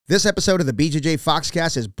This episode of the BJJ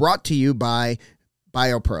Foxcast is brought to you by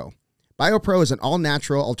BioPro. BioPro is an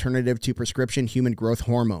all-natural alternative to prescription human growth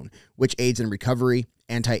hormone, which aids in recovery,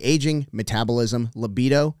 anti-aging, metabolism,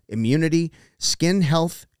 libido, immunity, skin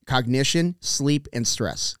health, cognition, sleep, and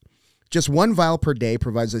stress. Just one vial per day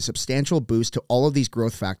provides a substantial boost to all of these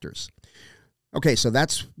growth factors. Okay, so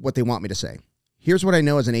that's what they want me to say. Here's what I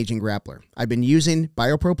know as an aging grappler. I've been using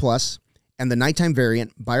BioPro Plus and the nighttime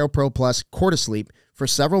variant, BioPro Plus Cortisleep, for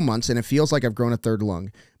several months, and it feels like I've grown a third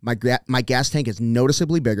lung. My gas tank is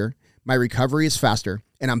noticeably bigger, my recovery is faster,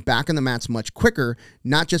 and I'm back on the mats much quicker,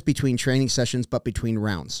 not just between training sessions, but between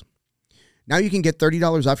rounds. Now you can get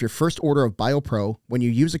 $30 off your first order of BioPro when you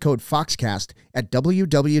use the code FOXCAST at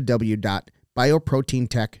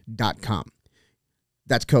www.bioproteintech.com.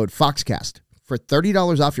 That's code FOXCAST for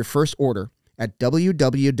 $30 off your first order at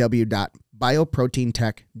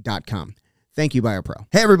www.bioproteintech.com. Thank you, BioPro.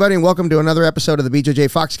 Hey, everybody, and welcome to another episode of the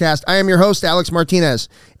BJJ Foxcast. I am your host, Alex Martinez,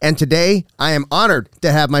 and today I am honored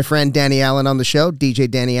to have my friend Danny Allen on the show,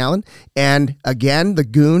 DJ Danny Allen, and again, the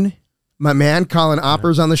goon, my man, Colin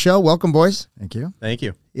Opper's on the show. Welcome, boys. Thank you. Thank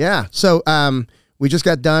you. Yeah, so we just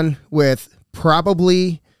got done with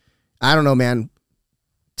probably, I don't know, man,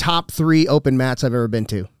 top 3 open mats I've ever been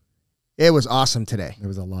to. It was awesome today. There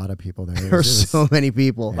was a lot of people there. There were so many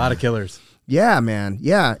people. A lot of killers. Yeah, man.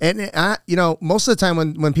 Yeah. And, you know, most of the time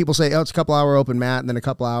when people say, oh, it's a couple hour open mat and then a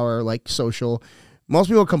couple hour like social, most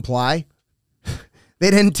people comply.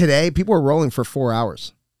 They didn't today. People were rolling for 4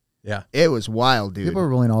 hours. Yeah. It was wild, dude. People were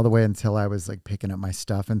rolling all the way until I was like picking up my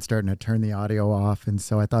stuff and starting to turn the audio off. And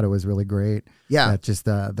so I thought it was really great. Yeah. That just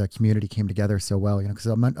the community came together so well, you know, because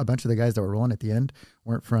a bunch of the guys that were rolling at the end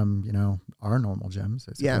weren't from, you know, our normal gyms,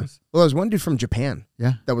 I suppose. Yeah. Well, there was one dude from Japan.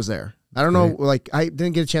 Yeah. That was there. I don't know, like, I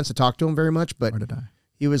didn't get a chance to talk to him very much, but or did I?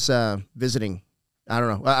 He was visiting. I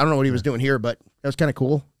don't know what he was doing here, but that was kind of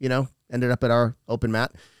cool, you know. Ended up at our open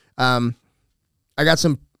mat. I got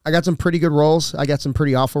some pretty good rolls. I got some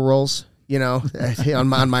pretty awful rolls, you know,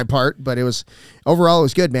 on my part, but overall it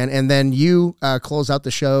was good, man. And then you closed out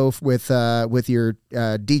the show with your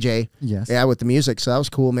DJ. Yes. Yeah, with the music. So that was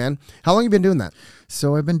cool, man. How long have you been doing that?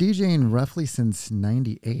 So I've been DJing roughly since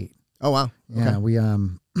 '98. Oh wow. Yeah, okay. we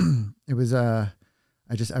it was I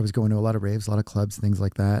was going to a lot of raves, a lot of clubs, things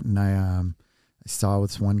like that, and I saw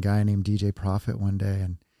this one guy named DJ Prophet one day,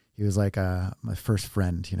 and he was like my first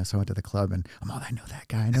friend, you know. So I went to the club, and I know that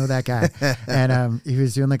guy, and he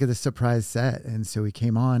was doing like this surprise set, and so he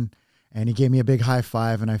came on, and he gave me a big high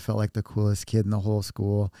five, and I felt like the coolest kid in the whole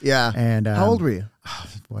school. Yeah. And how old were you?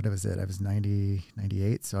 What was it? I was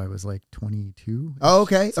 98, so I was like 22. Oh,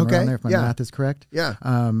 okay, somewhere okay. around there, if my math is correct. Yeah.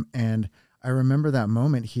 And I remember that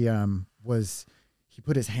moment. He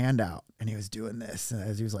put his hand out and he was doing this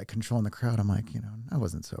as he was like controlling the crowd. I'm like, you know, I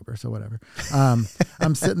wasn't sober, so whatever. I'm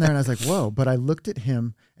sitting there and I was like, whoa. But I looked at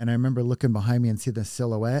him and I remember looking behind me and see the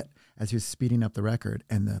silhouette as he was speeding up the record,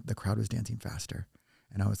 and the crowd was dancing faster.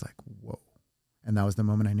 And I was like, whoa. And that was the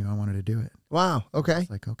moment I knew I wanted to do it. Wow. Okay. I was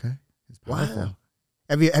like, okay, it's powerful. Wow.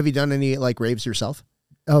 Have you done any like raves yourself?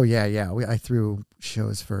 Oh yeah. I threw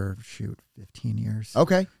shows for 15 years.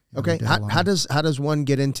 Okay. Okay. How does one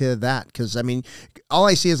get into that? Because I mean, all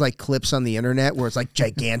I see is like clips on the internet where it's like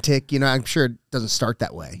gigantic. You know, I'm sure it doesn't start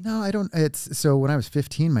that way. No, I don't. So when I was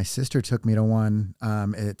 15, my sister took me to one.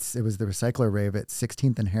 It was the Recycler rave at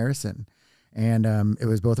 16th and Harrison, and it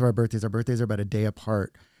was both of our birthdays. Our birthdays are about a day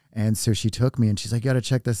apart. And so she took me and she's like, you got to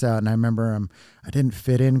check this out. And I remember I didn't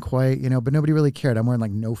fit in quite, you know, but nobody really cared. I'm wearing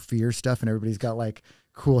like No Fear stuff and everybody's got like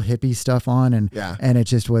cool hippie stuff on. And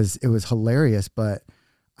it was hilarious. But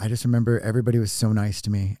I just remember everybody was so nice to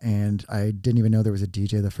me. And I didn't even know there was a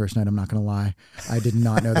DJ the first night. I'm not going to lie. I did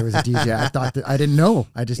not know there was a DJ. I didn't know.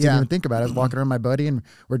 I just didn't even think about it. I was walking around with my buddy and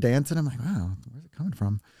we're dancing. I'm like, wow, where's it coming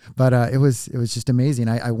from? But it was just amazing.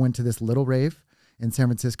 I went to this little rave in San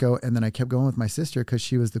Francisco, and then I kept going with my sister because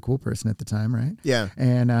she was the cool person at the time, right? Yeah.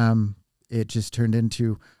 And it just turned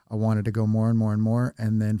into I wanted to go more and more and more,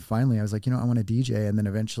 and then finally I was like, you know, I want to DJ, and then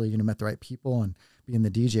eventually, you know, met the right people, and being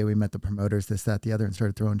the DJ, we met the promoters, this, that, the other, and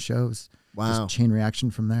started throwing shows. Wow. Just chain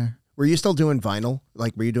reaction from there. Were you still doing vinyl?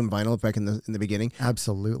 Like, were you doing vinyl back in the beginning?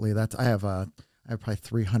 Absolutely. I have probably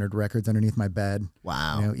 300 records underneath my bed.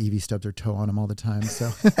 Wow. You know, Evie stubs her toe on them all the time.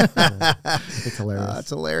 So it's hilarious. It's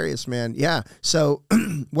hilarious, man. Yeah. So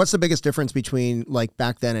what's the biggest difference between like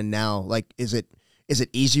back then and now? Like, is it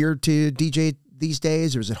easier to DJ these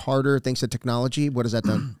days, or is it harder thanks to technology? What has that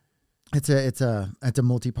done? It's a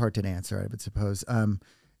multi-parted answer, I would suppose.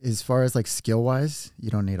 As far as like skill wise, you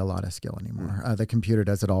don't need a lot of skill anymore. The computer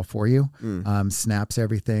does it all for you. Snaps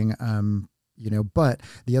everything. you know, but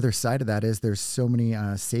the other side of that is there's so many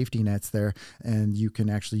safety nets there, and you can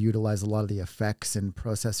actually utilize a lot of the effects and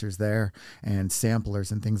processors there and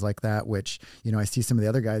samplers and things like that, which, you know, I see some of the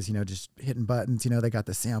other guys, you know, just hitting buttons, you know, they got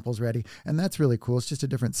the samples ready, and that's really cool. It's just a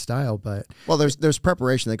different style, but well, there's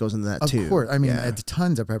preparation that goes into that too. Of course. I mean, it's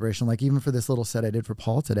tons of preparation. Like even for this little set I did for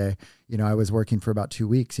Paul today, you know, I was working for about 2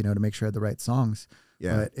 weeks, you know, to make sure I had the right songs.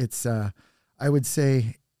 Yeah. But it's, I would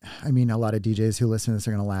say, I mean, a lot of DJs who listen to this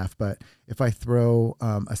are going to laugh, but if I throw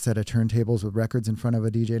a set of turntables with records in front of a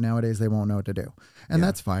DJ nowadays, they won't know what to do. And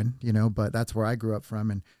that's fine, you know, but that's where I grew up from.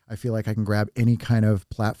 And I feel like I can grab any kind of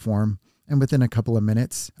platform, and within a couple of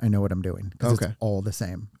minutes, I know what I'm doing, because it's all the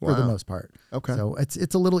same for the most part. Okay. So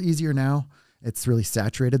it's a little easier now. It's really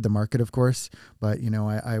saturated the market, of course. But, you know,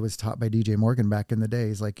 I was taught by DJ Morgan back in the day.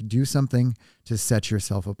 He's like, do something to set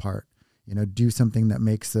yourself apart. You know, do something that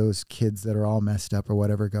makes those kids that are all messed up or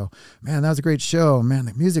whatever go, man, that was a great show. Man,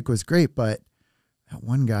 the music was great, but that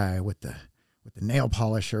one guy with the nail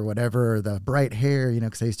polish or whatever, or the bright hair, you know,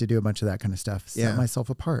 because I used to do a bunch of that kind of stuff, set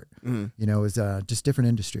myself apart. You know, it was just different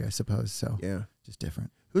industry, I suppose. So just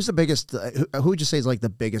different. Who's the biggest, who would you say is like the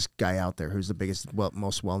biggest guy out there? Who's the biggest,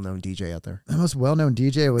 most well-known DJ out there? The most well-known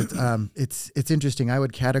DJ was, it's interesting. I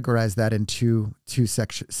would categorize that in two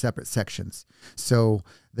separate sections. So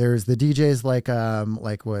there's the DJs like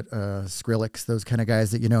what, Skrillex, those kind of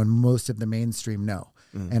guys that, you know, most of the mainstream know.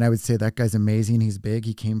 And I would say that guy's amazing. He's big.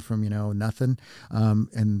 He came from, you know, nothing.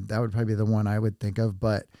 And that would probably be the one I would think of.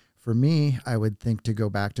 But for me, I would think to go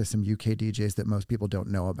back to some UK DJs that most people don't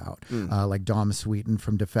know about, like Dom Sweeten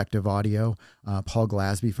from Defective Audio, Paul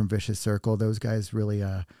Glasby from Vicious Circle. Those guys really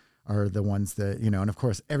are the ones that, you know, and of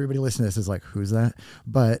course, everybody listening to this is like, who's that?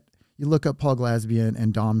 But you look up Paul Glasby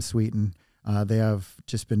and Dom Sweeten. They have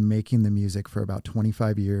just been making the music for about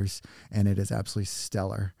 25 years, and it is absolutely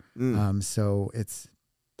stellar. So it's,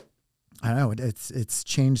 I don't know, it's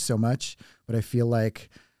changed so much, but I feel like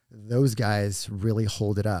those guys really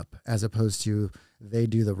hold it up, as opposed to they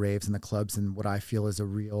do the raves and the clubs and what I feel is a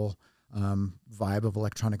real vibe of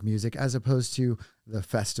electronic music, as opposed to the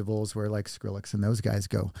festivals where like Skrillex and those guys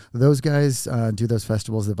go. Those guys do those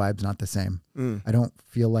festivals, the vibe's not the same. I don't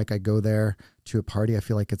feel like I go there to a party. I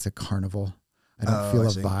feel like it's a carnival. I don't feel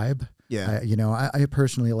a vibe. Yeah. You know, I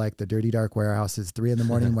personally like the Dirty Dark Warehouses, 3 in the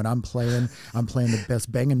morning when I'm playing the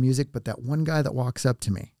best banging music, but that one guy that walks up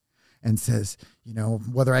to me and says, you know,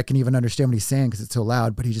 whether I can even understand what he's saying because it's so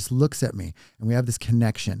loud, but he just looks at me and we have this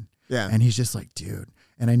connection. Yeah. And he's just like, dude.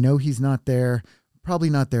 And I know he's not there, probably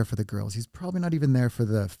not there for the girls. He's probably not even there for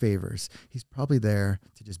the favors. He's probably there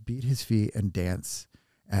to just beat his feet and dance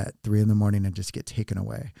at 3 in the morning and just get taken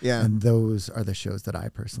away. Yeah. And those are the shows that I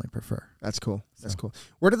personally prefer. That's cool. That's cool.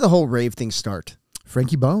 Where did the whole rave thing start?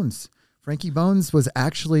 Frankie Bones. Frankie Bones was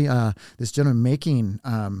actually this gentleman making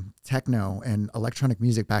techno and electronic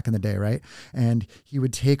music back in the day, right? And he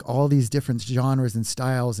would take all these different genres and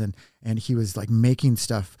styles, and he was like making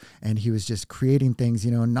stuff, and he was just creating things,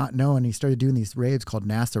 you know, not knowing. He started doing these raves called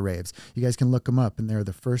NASA raves. You guys can look them up, and they're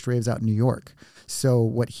the first raves out in New York. So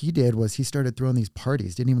what he did was he started throwing these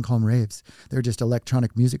parties, didn't even call them raves. They're just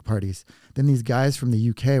electronic music parties. Then these guys from the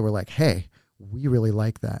UK were like, hey, we really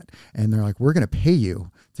like that. And they're like, we're going to pay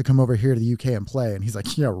you to come over here to the UK and play. And he's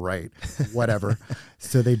like, yeah, right. Whatever.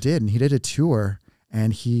 So they did. And he did a tour,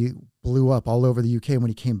 and he blew up all over the UK. And when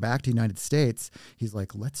he came back to the United States, he's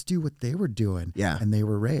like, let's do what they were doing. Yeah. And they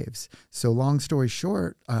were raves. So long story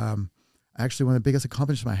short, actually one of the biggest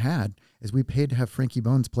accomplishments I had is we paid to have Frankie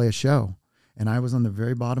Bones play a show. And I was on the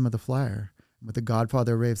very bottom of the flyer with the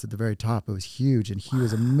Godfather raves at the very top. It was huge. And he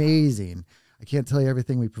was amazing. I can't tell you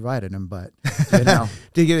everything we provided him, but you know.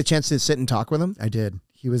 Did you get a chance to sit and talk with him? I did.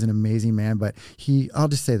 He was an amazing man, but I'll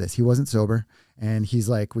just say this, he wasn't sober, and he's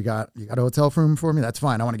like, you got a hotel room for me? That's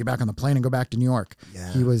fine. I want to get back on the plane and go back to New York.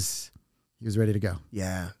 Yeah. He was ready to go.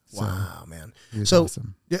 Yeah. Wow, man. So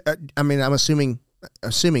awesome. I mean, I'm assuming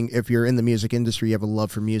if you're in the music industry, you have a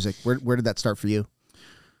love for music. Where did that start for you?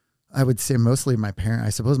 I would say mostly my parents.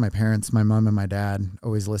 I suppose my parents, my mom and my dad,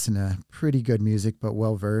 always listened to pretty good music, but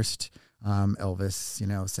well-versed. Elvis, you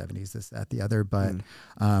know, 70s, this, that, the other. But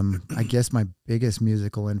I guess my biggest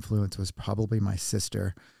musical influence was probably my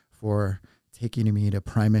sister for taking me to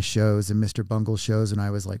Primus shows and Mr. Bungle shows when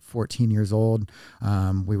I was like 14 years old.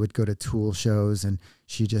 We would go to Tool shows, and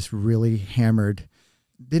she just really hammered,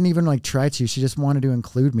 didn't even like try to, she just wanted to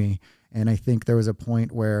include me. And I think there was a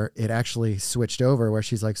point where it actually switched over where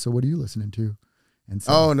she's like, so what are you listening to? And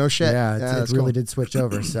so, oh, no shit. Yeah, it really did switch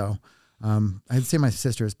over. So I'd say my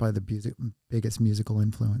sister is probably the biggest musical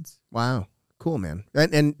influence. Wow. Cool, man.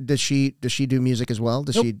 And does she do music as well?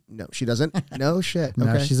 Does Nope. she? No, she doesn't. No shit. No,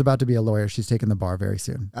 Okay. she's about to be a lawyer. She's taking the bar very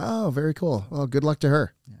soon. Oh, very cool. Well, good luck to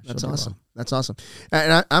her. Yeah, That's she'll do awesome. well. That's awesome.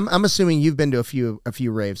 And I'm assuming you've been to a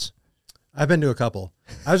few raves. I've been to a couple.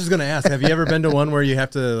 I was just gonna ask, have you ever been to one where you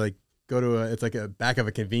have to like go to it's like a back of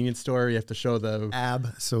a convenience store? You have to show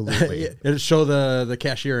Absolutely. show the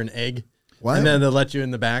cashier an egg. What? And then they'll let you in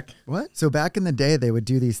the back. What? So back in the day, they would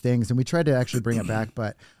do these things, and we tried to actually bring it back.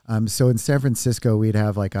 But so in San Francisco, we'd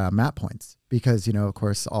have like map points because, you know, of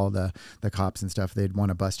course, all the cops and stuff, they'd want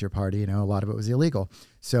to bust your party. You know, a lot of it was illegal.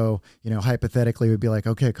 So, you know, hypothetically, we'd be like,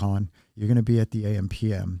 okay, Colin, you're going to be at the AM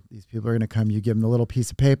PM. These people are going to come. You give them the little piece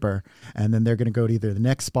of paper, and then they're going to go to either the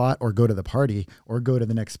next spot or go to the party or go to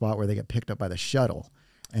the next spot where they get picked up by the shuttle.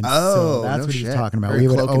 And so that's no what he's shit. talking about. Very We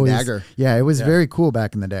would cloak and always, dagger. yeah, it was very cool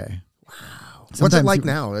back in the day. What's it Sometimes like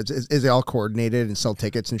people- now? Is it all coordinated and sell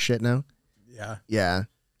tickets and shit now? Yeah.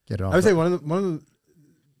 Get it all. I would say one of the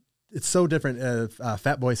it's so different.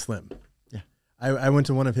 Fat Boy Slim. Yeah. I went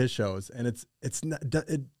to one of his shows, and it's not.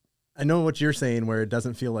 I know what you're saying, where it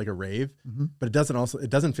doesn't feel like a rave, but it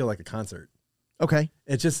doesn't feel like a concert. Okay.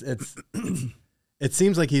 It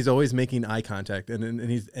seems like he's always making eye contact, and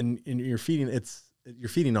you're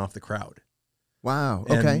feeding off the crowd. Wow.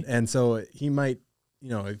 Okay. And so he might, you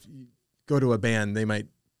know, if you go to a band, they might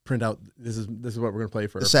print out this is what we're going to play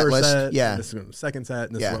for The our set first list, set, yeah. this is going to be the second set,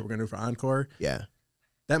 and this Yeah. is what we're going to do for encore. Yeah.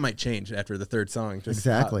 That might change after the third song. Just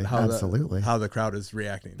Exactly. how Absolutely. how the crowd is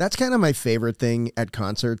reacting. That's kind of my favorite thing at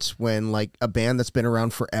concerts when like a band that's been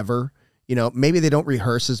around forever, you know, maybe they don't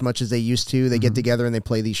rehearse as much as they used to. They get together and they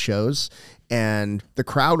play these shows, and the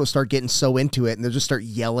crowd will start getting so into it, and they'll just start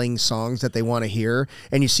yelling songs that they want to hear.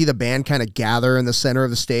 And you see the band kind of gather in the center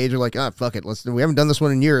of the stage. They're like, oh, fuck it. We haven't done this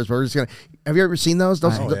one in years. We're just going to, have you ever seen those?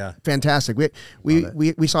 Those Oh, yeah. fantastic.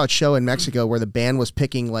 We saw a show in Mexico where the band was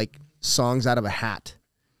picking like songs out of a hat.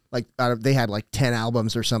 Like they had like 10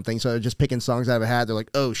 albums or something, so they're just picking songs out of a hat. They're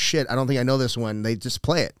like, "Oh shit, I don't think I know this one." They just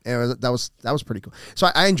play it, and that was pretty cool. So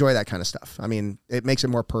I enjoy that kind of stuff. I mean, it makes it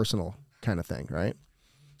more personal, kind of thing, right?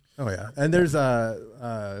 Oh yeah, and there's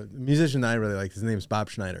a musician that I really like. His name's Bob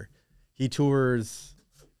Schneider. He tours.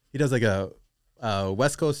 He does like a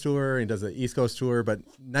West Coast tour. He does an East Coast tour, but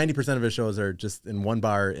 90% of his shows are just in one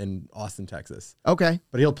bar in Austin, Texas. Okay.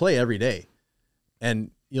 But he'll play every day,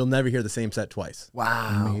 and you'll never hear the same set twice.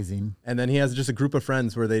 Wow. Amazing. And then he has just a group of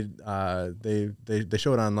friends where they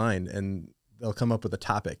show it online, and they'll come up with a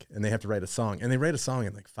topic, and they have to write a song, and they write a song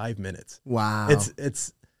in like 5 minutes. Wow.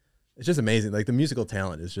 It's just amazing. Like the musical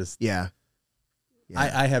talent is just. Yeah.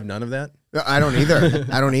 I have none of that. I don't either.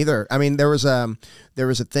 I don't either. I mean, there was a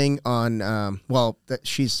thing on that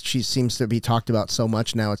she seems to be talked about so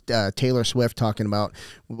much now. It's Taylor Swift talking about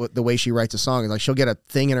the way she writes a song. Like she'll get a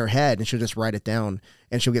thing in her head and she'll just write it down,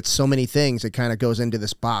 and she'll get so many things it kind of goes into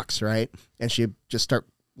this box, right? And she just start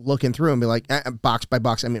looking through and be like box by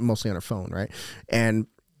box. I mean, mostly on her phone, right? And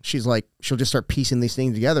she's like, she'll just start piecing these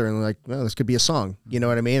things together and like, well, this could be a song. You know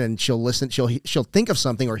what I mean? And she'll listen, she'll think of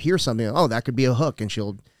something or hear something. Oh, that could be a hook. And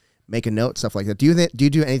she'll make a note, stuff like that. Do you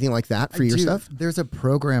do anything like that for your stuff? There's a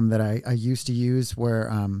program that I used to use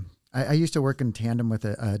where I used to work in tandem with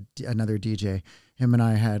another DJ. Him and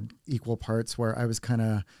I had equal parts where I was kind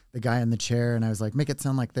of the guy in the chair and I was like, make it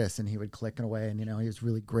sound like this. And he would click it away. And, you know, he was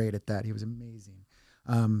really great at that. He was amazing.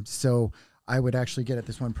 So I would actually get at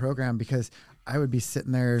this one program because I would be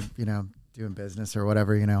sitting there, you know, doing business or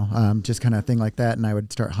whatever, you know, just kind of thing like that. And I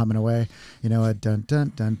would start humming away, you know, a dun,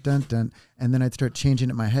 dun, dun, dun, dun. And then I'd start changing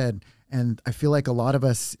it in my head. And I feel like a lot of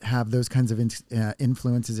us have those kinds of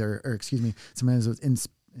influences or excuse me, sometimes those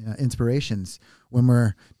inspirations when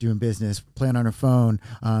we're doing business, playing on our phone,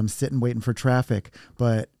 sitting, waiting for traffic.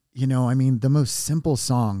 But, you know, I mean, the most simple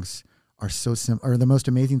songs are so simple, or the most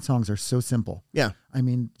amazing songs are so simple. Yeah. I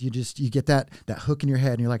mean, you get that hook in your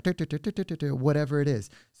head and you're like, whatever it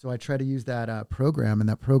is. So I try to use that program, and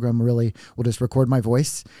that program really will just record my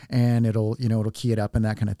voice and it'll key it up and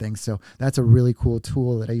that kind of thing. So that's a really cool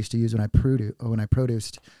tool that I used to use when I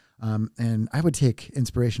produced. And I would take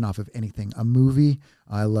inspiration off of anything. A movie,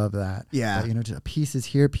 I love that. Yeah. But, you know, just pieces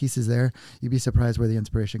here, pieces there. You'd be surprised where the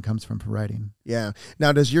inspiration comes from for writing. Yeah.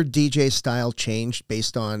 Now, does your DJ style change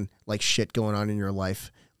based on like shit going on in your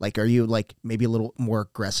life? Like, are you like maybe a little more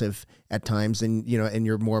aggressive at times, and you know, and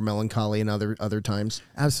you're more melancholy in other times?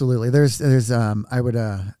 Absolutely. There's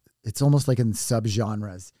it's almost like in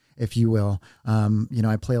subgenres, if you will. You know,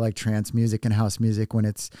 I play like trance music and house music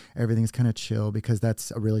when everything's kind of chill, because that's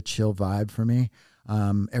a really chill vibe for me.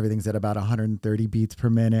 Everything's at about 130 beats per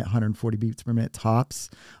minute, 140 beats per minute tops.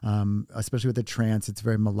 Especially with the trance, it's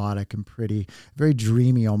very melodic and pretty, very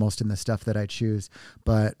dreamy almost in the stuff that I choose.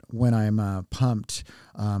 But when I'm pumped,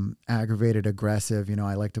 aggravated, aggressive, you know,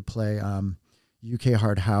 I like to play UK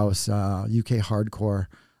hard house, UK hardcore.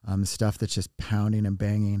 Stuff that's just pounding and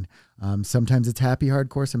banging. Sometimes it's happy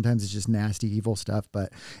hardcore, sometimes it's just nasty, evil stuff,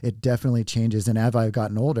 but it definitely changes. And as I've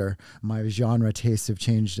gotten older, my genre tastes have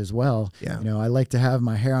changed as well. Yeah. You know, I like to have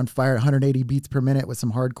my hair on fire at 180 beats per minute with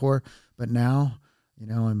some hardcore, but now, you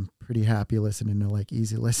know, I'm pretty happy listening to like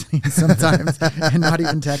easy listening sometimes and not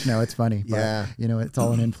even techno. It's funny. But, you know, it's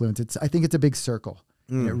all an influence. I think it's a big circle.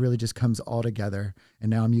 And it really just comes all together. And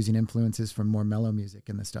now I'm using influences from more mellow music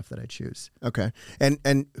in the stuff that I choose. Okay.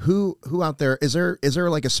 And who out there, is there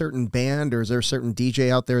like a certain band or is there a certain DJ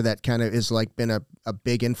out there that kind of is like been a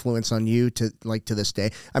big influence on you to like to this day?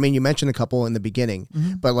 I mean, you mentioned a couple in the beginning,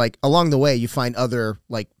 but like along the way you find other,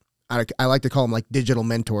 like, I like to call them like digital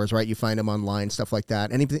mentors, right? You find them online, stuff like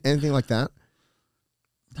that. Anything like that?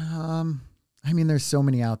 I mean, there's so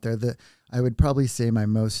many out there that I would probably say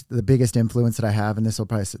the biggest influence that I have, and this will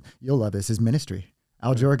probably, you'll love this, is Ministry.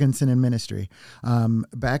 Al Jorgensen and Ministry.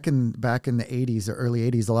 Back in the 80s or early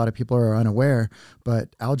 80s, a lot of people are unaware,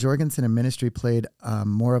 but Al Jorgensen and Ministry played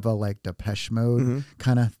more of a like Depeche Mode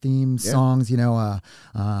kind of theme songs, you know,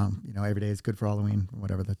 Every Day is Good for Halloween,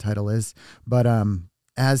 whatever the title is. But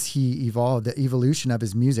as he evolved, the evolution of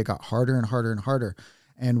his music got harder and harder and harder.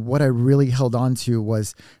 And what I really held on to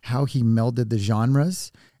was how he melded the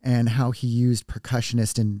genres and how he used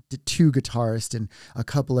percussionist and two guitarists and a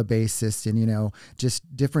couple of bassists and, you know,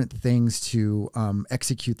 just different things to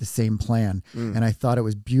execute the same plan. And I thought it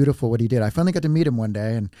was beautiful what he did. I finally got to meet him one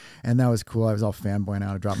day and that was cool. I was all fanboying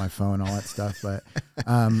out. I dropped my phone, all that stuff. But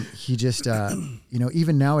he just, you know,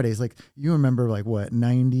 even nowadays, like you remember like what,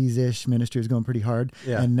 90s-ish Ministry was going pretty hard.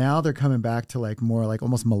 Yeah. And now they're coming back to like more like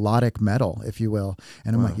almost melodic metal, if you will.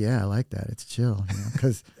 And I'm like, yeah, I like that. It's chill. You know,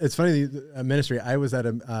 because it's funny, Ministry, I was at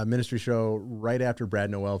a Ministry show right after Brad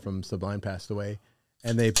Noel from Sublime passed away,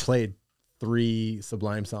 and they played 3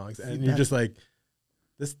 Sublime songs, and you're just like,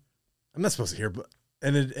 this, I'm not supposed to hear, but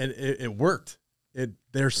it worked.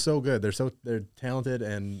 They're so good. They're talented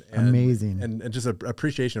and amazing, and just an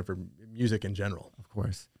appreciation for music in general. Of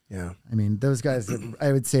course. Yeah. I mean, those guys,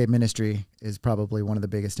 I would say Ministry is probably one of the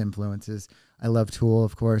biggest influences. I love Tool,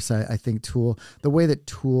 of course. I think Tool, the way that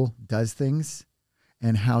Tool does things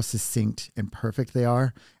and how succinct and perfect they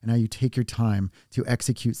are, and how you take your time to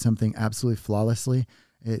execute something absolutely flawlessly,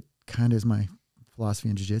 it kind of is my philosophy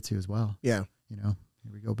in jiu-jitsu as well. Yeah. You know,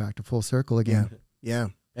 here we go back to full circle again. Yeah.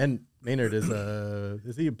 And Maynard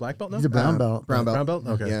is he a black belt now? He's a brown belt. Brown belt. Brown belt?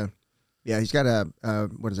 Okay. Yeah. Yeah, he's got a,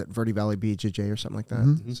 what is it, Verde Valley BJJ or something like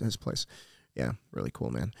that. It's his place. Yeah, really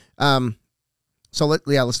cool, man. So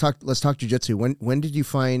let's talk jiu-jitsu. When did you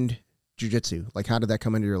find jiu-jitsu? Like, how did that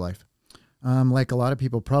come into your life? Like a lot of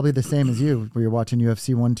people, probably the same as you. We were watching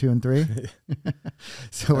UFC 1, 2, and 3.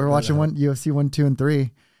 So we're watching UFC 1, 2, and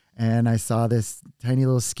 3, and I saw this tiny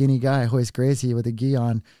little skinny guy, Hoist Gracie, with a gi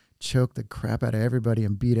on, choke the crap out of everybody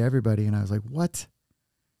and beat everybody. And I was like, what?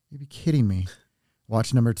 You'd be kidding me.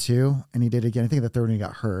 Watch number 2, and he did it again. I think the third one he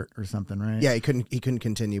got hurt or something, right? Yeah, he couldn't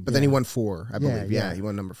continue, but then he won 4, I believe. Yeah, he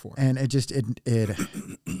won number 4. And it just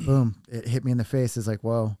boom, it hit me in the face. It's like,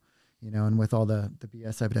 whoa, you know. And with all the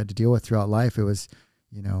BS I've had to deal with throughout life, it was,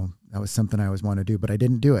 you know, that was something I always wanted to do, but I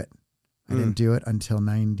didn't do it. I didn't do it until and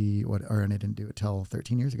I didn't do it till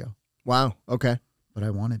 13 years ago. Wow. Okay. But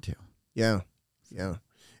I wanted to. Yeah. Yeah.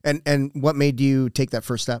 And what made you take that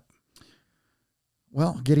first step?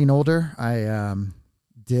 Well, getting older, I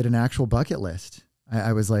did an actual bucket list.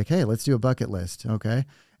 I was like, hey, let's do a bucket list. Okay.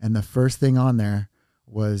 And the first thing on there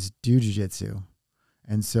was do jiu-jitsu.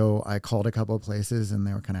 And so I called a couple of places and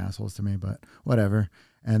they were kind of assholes to me, but whatever.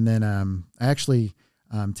 And then I actually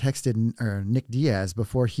texted Nick Diaz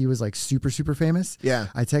before he was like super, super famous. Yeah.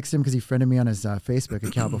 I texted him because he friended me on his Facebook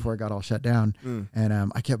account before it got all shut down.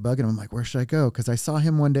 And I kept bugging him. I'm like, where should I go? Because I saw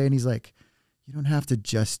him one day and he's like, you don't have to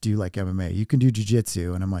just do like MMA. You can do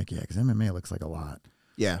jiu-jitsu. And I'm like, yeah, because MMA looks like a lot.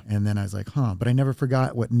 Yeah. And then I was like, but I never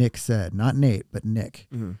forgot what Nick said. Not Nate, but Nick.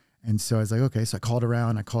 And so I was like, okay. So I called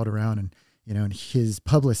around and, you know, and his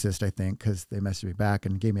publicist, I think, because they messaged me back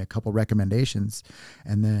and gave me a couple recommendations.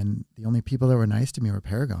 And then the only people that were nice to me were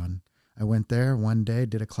Paragon. I went there one day,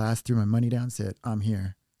 did a class, threw my money down, said, I'm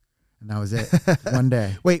here. And that was it. One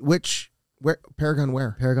day. Wait, where? Paragon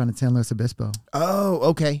where? Paragon in San Luis Obispo. Oh,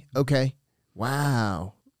 okay. Okay.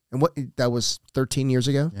 Wow. And that was 13 years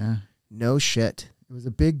ago? Yeah. No shit. it was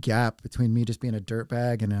a big gap between me just being a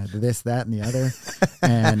dirtbag and this, that, and the other.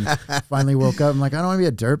 And finally woke up. I'm like, I don't want to be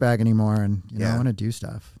a dirtbag anymore. And, you know, I want to do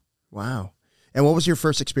stuff. Wow. And what was your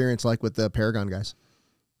first experience like with the Paragon guys?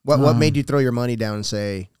 What made you throw your money down and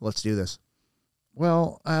say, let's do this?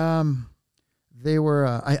 Well, they were,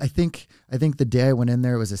 I think the day I went in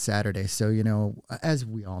there was a Saturday. So, you know, as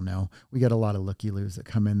we all know, we get a lot of looky-loos that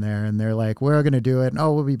come in there and they're like, we're going to do it. And,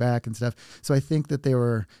 oh, we'll be back and stuff. So I think that they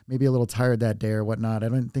were maybe a little tired that day or whatnot. I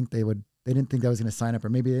don't think they didn't think I was going to sign up, or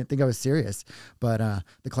maybe they didn't think I was serious. But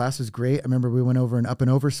the class was great. I remember we went over an up and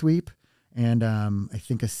over sweep and I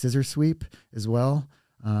think a scissor sweep as well.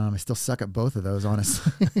 I still suck at both of those,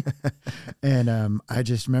 honestly. And I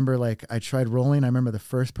just remember, like, I tried rolling. I remember the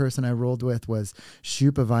first person I rolled with was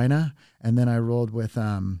Shupavina, and then I rolled with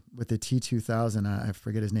the T2000. I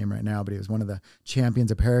forget his name right now, but he was one of the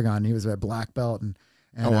champions of Paragon. He was a black belt, and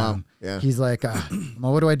oh wow, yeah. He's like,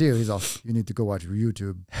 well, what do I do? He's all, you need to go watch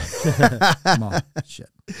YouTube. I'm all,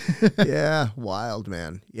 shit. Yeah, wild,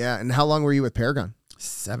 man. Yeah, and how long were you with Paragon?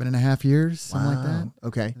 7.5 years, something like that.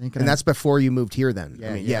 Okay. And that's before you moved here then? Yeah,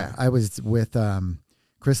 I mean, I was with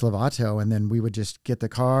Chris Lovato, and then we would just get the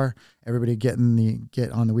car, everybody get on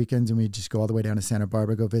the weekends, and we'd just go all the way down to Santa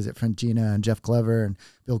Barbara, go visit friend Gina and Jeff Glover and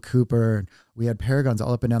Bill Cooper. And we had Paragons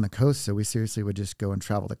all up and down the coast, so we seriously would just go and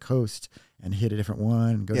travel the coast and hit a different one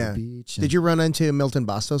and go to the beach. Did you run into Milton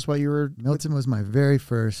Bastos while you were... Milton was my very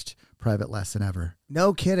first private lesson ever.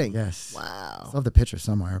 No kidding. Yes. Wow. I still have the picture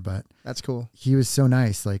somewhere, but that's cool. He was so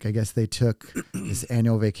nice. Like, I guess they took this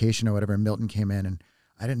annual vacation or whatever, and Milton came in, and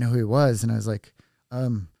I didn't know who he was, and I was like,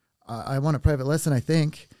 I want a private lesson, I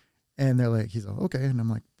think. And they're like, he's all, okay. And I'm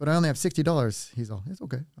like, but I only have $60. He's all, it's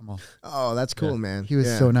okay. I'm all, oh, that's cool, man. He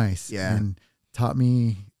was so nice. Yeah. And taught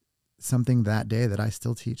me something that day that I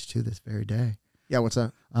still teach to this very day. Yeah, what's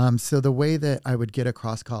that? So the way that I would get a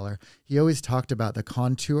cross collar, he always talked about the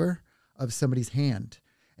contour of somebody's hand.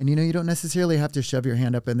 And, you know, you don't necessarily have to shove your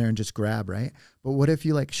hand up in there and just grab, right? But what if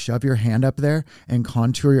you, like, shove your hand up there and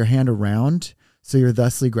contour your hand around, so you're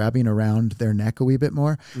thusly grabbing around their neck a wee bit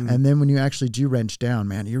more? And then when you actually do wrench down,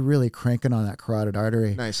 man, you're really cranking on that carotid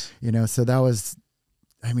artery. Nice. You know, so that was,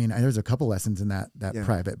 I mean, there's a couple lessons in that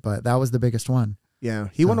private, but that was the biggest one. Yeah.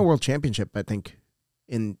 He won a world championship, I think,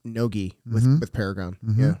 in Nogi with Paragon.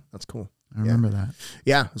 Yeah, that's cool. I remember that.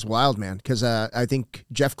 Yeah, it was wild, man. Because I think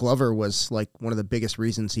Jeff Glover was like one of the biggest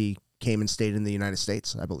reasons he came and stayed in the United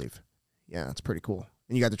States, I believe. Yeah, that's pretty cool.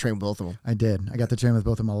 And you got to train with both of them. I did. I got to train with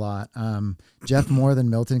both of them a lot. Jeff more than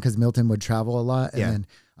Milton, because Milton would travel a lot. And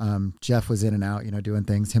then Jeff was in and out, you know, doing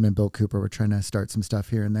things. Him and Bill Cooper were trying to start some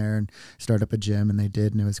stuff here and there and start up a gym, and they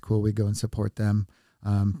did, and it was cool. We'd go and support them.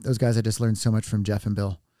 Those guys, I just learned so much from Jeff and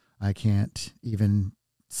Bill. I can't even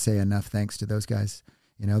say enough thanks to those guys.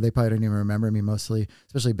 You know, they probably don't even remember me mostly,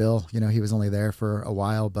 especially Bill. You know, he was only there for a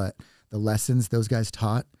while, but the lessons those guys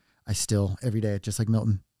taught, I still, every day, just like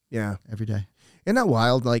Milton. Yeah. Every day. Isn't that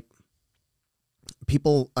wild? Like,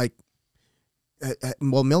 people, like,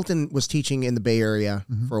 well, Milton was teaching in the Bay Area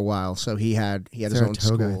for a while, so he had his own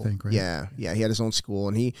school. I think, right? Yeah, he had his own school,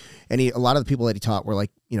 and he a lot of the people that he taught were,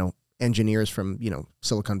 like, you know, engineers from, you know,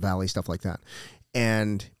 Silicon Valley, stuff like that.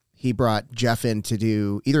 And he brought Jeff in to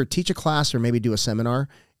do either teach a class or maybe do a seminar.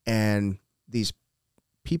 And these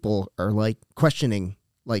people are like questioning,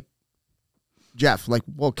 like, Jeff, like,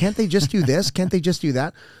 well, can't they just do this? Can't they just do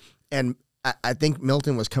that? And I think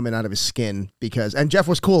Milton was coming out of his skin because, and Jeff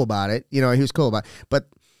was cool about it. You know, he was cool about it. But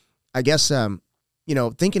I guess, you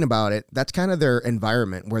know, thinking about it, that's kind of their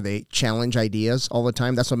environment where they challenge ideas all the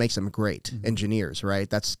time. That's what makes them great engineers, right?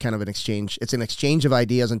 That's kind of an exchange. It's an exchange of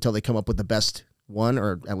ideas until they come up with the best one,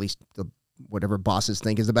 or at least whatever bosses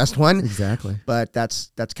think is the best one. Exactly. But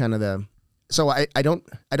that's kind of the, so I don't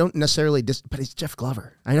necessarily but it's Jeff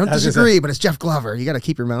Glover. I don't disagree, but it's Jeff Glover. You got to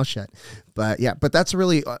keep your mouth shut. But yeah, but that's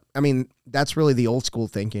really, I mean, that's really the old school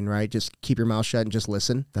thinking, right? Just keep your mouth shut and just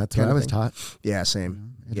listen. That's what I was taught. Yeah,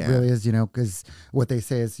 same. It really is, you know, because what they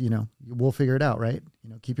say is, you know, we'll figure it out, right? You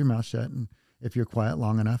know, keep your mouth shut, and if you're quiet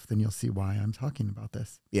long enough, then you'll see why I'm talking about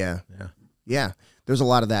this. Yeah. Yeah, there's a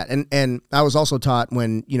lot of that. And I was also taught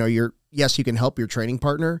when, you know, yes, you can help your training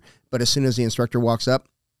partner, but as soon as the instructor walks up,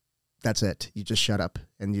 that's it. You just shut up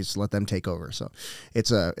and you just let them take over. So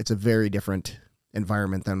it's a very different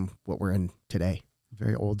environment than what we're in today.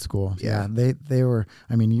 Very old school. Yeah. They were,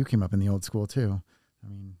 I mean, you came up in the old school too. I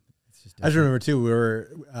mean, it's just different. I just remember too, we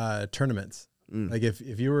were tournaments. Like if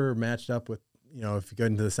you were matched up with, you know, if you go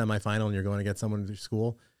into the semifinal and you're going to get someone to your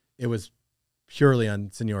school, it was purely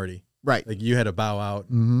on seniority. Right. Like you had to bow out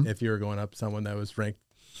if you were going up someone that was ranked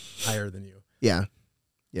higher than you. Yeah.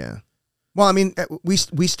 Yeah. Well, I mean, we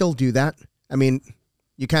still do that. I mean,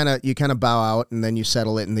 You kind of bow out and then you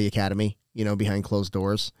settle it in the academy, you know, behind closed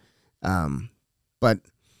doors. But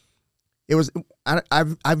it was,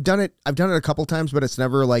 I've done it a couple times, but it's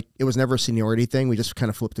never like, it was never a seniority thing. We just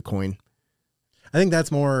kind of flipped a coin. I think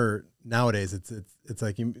that's more nowadays. It's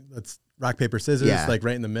like let's rock, paper, scissors, like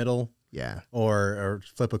right in the middle. Yeah. Or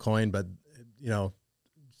flip a coin. But, you know,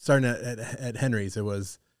 starting at Henry's, it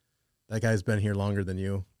was, that guy's been here longer than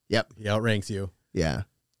you. Yep. He outranks you. Yeah.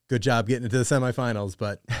 Good job getting into the semifinals,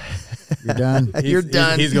 but you're done. You're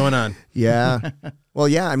done. He's going on. Yeah. Well,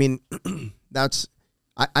 yeah, I mean,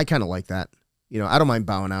 I kind of like that. You know, I don't mind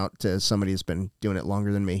bowing out to somebody who's been doing it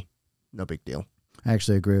longer than me. No big deal. I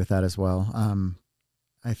actually agree with that as well.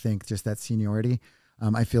 I think just that seniority,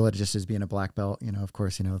 I feel it just as being a black belt, you know, of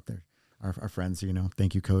course, you know, they're our friends, you know,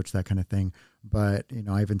 thank you, coach, that kind of thing. But, you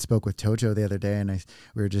know, I even spoke with Tojo the other day and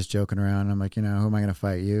we were just joking around. And I'm like, you know, who am I going to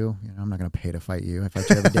fight you? You know, I'm not going to pay to fight you. I fight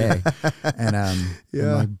you every day. And I'm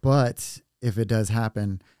like, but if it does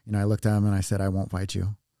happen, you know, I looked at him and I said, I won't fight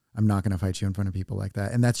you. I'm not going to fight you in front of people like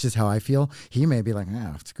that. And that's just how I feel. He may be like,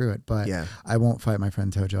 screw it. But I won't fight my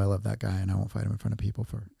friend Tojo. I love that guy and I won't fight him in front of people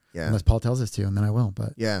unless Paul tells us to, and then I will.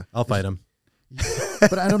 But I'll fight him.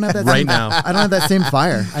 But I don't have that now. I don't have that same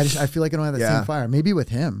fire. I feel like I don't have that same fire. Maybe with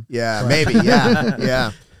him. Yeah, maybe.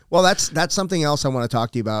 Yeah. Well, that's something else I want to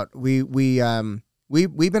talk to you about. We've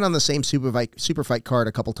been on the same super fight card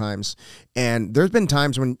a couple times, and there's been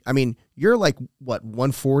times when, I mean, you're like what,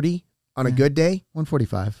 140 on a good day?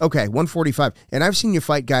 145. Okay, 145. And I've seen you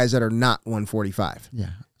fight guys that are not 145.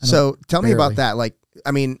 Yeah. So tell me about that. Like,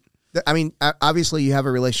 I mean, obviously you have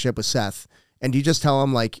a relationship with Seth. And do you just tell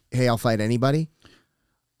him like, hey, I'll fight anybody?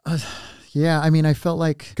 Yeah, I mean, I felt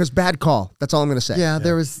like... Because bad call. That's all I'm going to say. Yeah,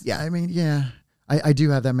 there was... Yeah. I mean, I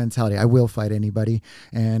do have that mentality. I will fight anybody.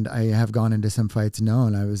 And I have gone into some fights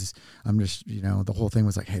known. I'm just, you know, the whole thing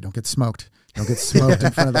was like, hey, don't get smoked. Don't get smoked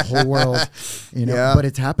in front of the whole world. You know, but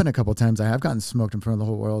it's happened a couple of times. I have gotten smoked in front of the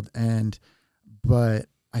whole world. But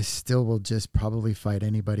I still will just probably fight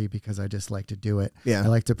anybody because I just like to do it. Yeah. I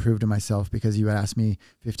like to prove to myself, because you asked me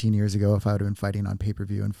 15 years ago if I would have been fighting on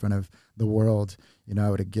pay-per-view in front of the world, you know, I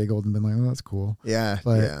would have giggled and been like, oh, that's cool. Yeah.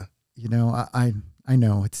 But, you know, I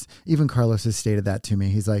know it's, even Carlos has stated that to me.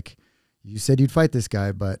 He's like, you said you'd fight this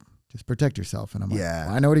guy, but just protect yourself. And I'm like,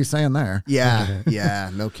 well, I know what he's saying there. Yeah. Yeah.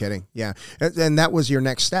 No kidding. Yeah. And that was your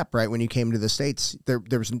next step, right? When you came to the States, there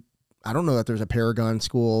was, I don't know that there's a Paragon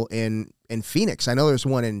school in Phoenix. I know there's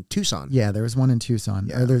one in Tucson. Yeah, there was one in Tucson.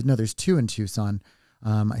 Yeah. There's two in Tucson.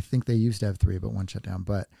 I think they used to have three, but one shut down.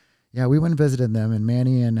 But yeah, we went and visited them, and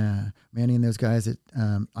Manny and those guys at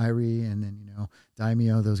Irie, and then, you know,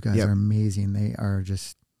 Daimyo, those guys are amazing. They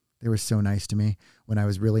were so nice to me when I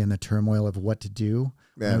was really in the turmoil of what to do.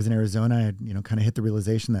 Yeah. When I was in Arizona, I had, you know, kind of hit the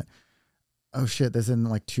realization that, oh shit, this isn't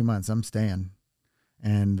like 2 months, I'm staying.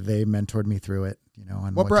 And they mentored me through it, you know.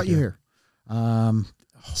 On what brought you here? Don't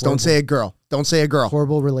say a girl. Don't say a girl.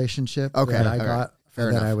 Horrible relationship. Okay. That I got. Fair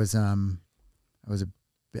enough. I was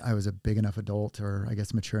a big enough adult, or I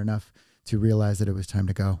guess mature enough to realize that it was time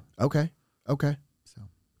to go. Okay. So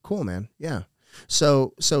cool, man. Yeah.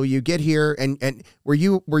 So you get here, and were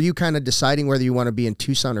you kind of deciding whether you want to be in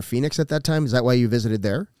Tucson or Phoenix at that time? Is that why you visited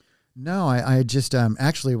there? No, I just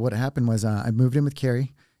actually what happened was I moved in with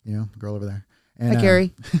Carrie, you know, the girl over there. And, hi,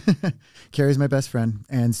 Carrie. Carrie's my best friend,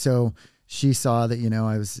 and so she saw that, you know,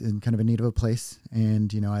 I was in kind of a need of a place,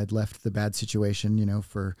 and, you know, I had left the bad situation, you know,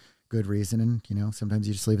 for good reason, and, you know, sometimes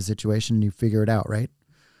you just leave a situation and you figure it out, right?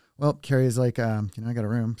 Well, Carrie's like, you know, I got a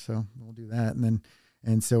room, so we'll do that,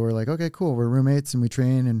 and so we're like, okay, cool, we're roommates and we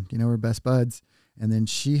train, and, you know, we're best buds. And then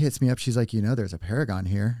she hits me up, she's like, you know, there's a Paragon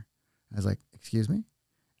here. I was like, excuse me?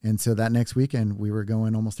 And so that next weekend, we were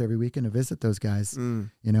going almost every weekend to visit those guys, you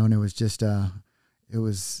know, and it was just, it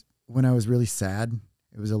was when I was really sad.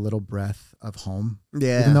 It was a little breath of home.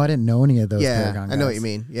 Yeah. Even though I didn't know any of those Paragon guys. I know what you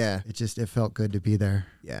mean. Yeah. It felt good to be there.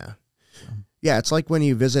 Yeah. So. Yeah. It's like when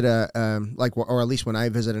you visit or at least when I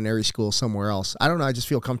visit an area school somewhere else, I don't know. I just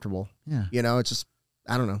feel comfortable. Yeah. You know, it's just,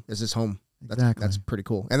 I don't know. It's just home. Exactly. That's pretty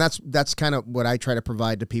cool. And that's kind of what I try to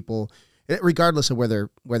provide to people, regardless of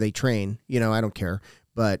where they train, you know, I don't care.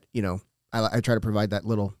 But, you know, I try to provide that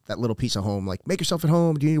little piece of home, like make yourself at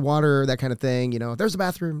home. Do you need water? That kind of thing. You know, there's a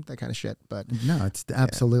bathroom, that kind of shit. But no, it's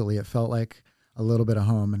absolutely. It felt like a little bit of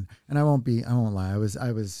home, and I won't lie.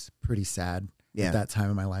 I was pretty sad at that time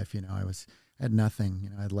in my life. You know, I had nothing.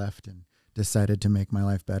 You know, I'd left and decided to make my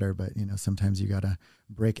life better. But, you know, sometimes you got to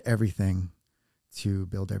break everything to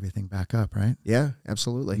build everything back up, right? Yeah,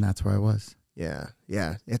 absolutely. And that's where I was. Yeah.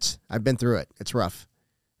 I've been through it. It's rough.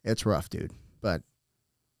 It's rough, dude. But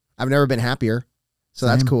I've never been happier. So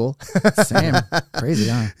that's cool. Same. Crazy,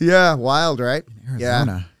 huh? Yeah, wild, right?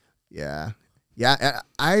 Arizona. Yeah.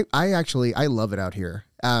 I actually love it out here.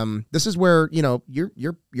 This is where, you know,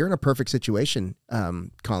 you're in a perfect situation,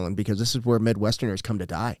 Colin, because this is where Midwesterners come to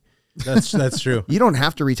die. That's true. You don't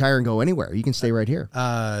have to retire and go anywhere. You can stay right here.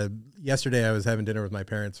 Yesterday I was having dinner with my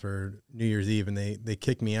parents for New Year's Eve, and they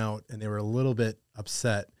kicked me out, and they were a little bit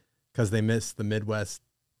upset because they missed the Midwest,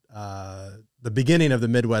 the beginning of the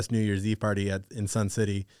Midwest New Year's Eve party in Sun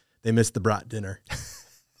City. They missed the brat dinner.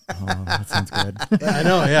 Oh, that sounds good. I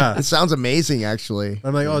know, yeah. It sounds amazing, actually.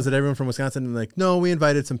 I'm like, oh, is it everyone from Wisconsin? And like, no, we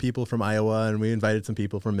invited some people from Iowa, and we invited some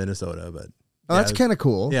people from Minnesota, but Oh, that's kind of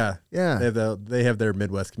cool. yeah. They have their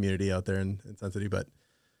Midwest community out there in Sun City, but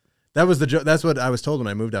that was that's what I was told when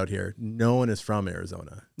I moved out here. No one is from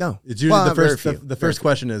Arizona. No, it's usually the first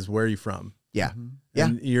question is, where are you from? Yeah, Mm-hmm. yeah.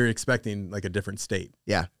 And you're expecting like a different state.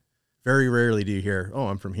 Yeah. Very rarely do you hear, oh,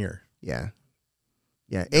 I'm from here. Yeah.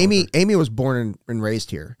 Yeah. Amy was born and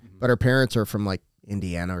raised here, but her parents are from like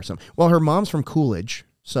Indiana or something. Well, her mom's from Coolidge,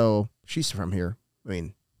 so she's from here. I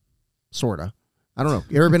mean, sorta. I don't know.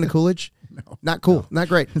 You ever been to Coolidge? No. Not cool. No. Not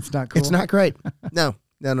great. It's not cool. It's not great. No.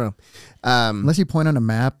 Unless you point on a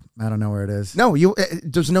map, I don't know where it is. No,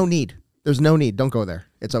 there's no need. There's no need. Don't go there.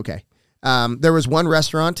 It's okay. There was one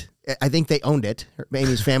restaurant. I think they owned it.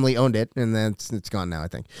 Amy's family owned it, and then it's gone now, I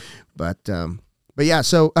think. But yeah.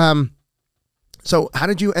 So how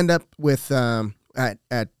did you end up with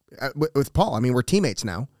with Paul? I mean, we're teammates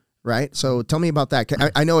now, right? So tell me about that.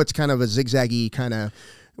 I know it's kind of a zigzaggy kind of.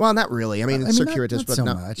 Well, not really. I mean, it's circuitous, but so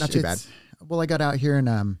not too bad. Well, I got out here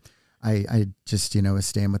and I just, was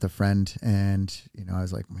staying with a friend, and, I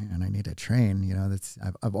was like, man, I need to train, that's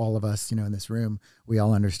of all of us, in this room, we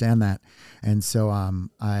all understand that. And so,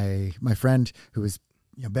 my friend who was,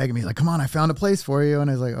 begging me, like, come on, I found a place for you. And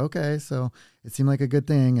I was like, okay. So it seemed like a good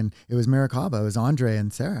thing. And it was Maracaba. It was Andre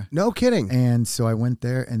and Sarah. No kidding. And so I went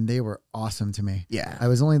there, and they were awesome to me. Yeah. I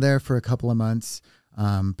was only there for a couple of months.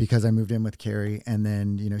 Because I moved in with Carrie, and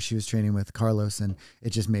then, she was training with Carlos, and it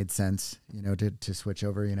just made sense, to switch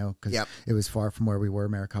over, because it was far from where we were,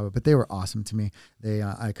 Maracaba, but they were awesome to me.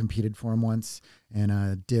 I competed for them once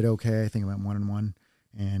and, did okay. I think I went 1-1,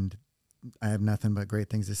 and I have nothing but great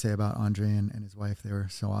things to say about Andre and his wife. They were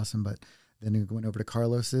so awesome. But then we went over to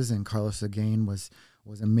Carlos's, and Carlos again was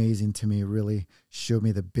amazing to me. Really showed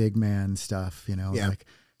me the big man stuff, like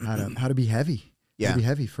how to be heavy. Yeah. To be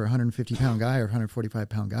heavy for a 150-pound guy or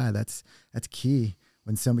 145-pound guy. That's key.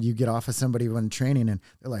 When you get off of somebody when training and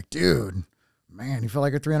they're like, dude, man, you feel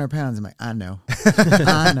like you're 300 pounds. I'm like, I know.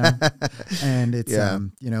 I know. And it's,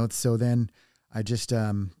 so then I just,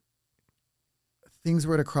 things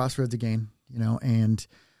were at a crossroads again, and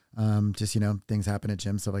just, things happen at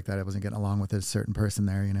gym, stuff like that. I wasn't getting along with a certain person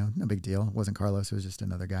there, no big deal. It wasn't Carlos. It was just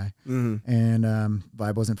another guy. Mm-hmm. And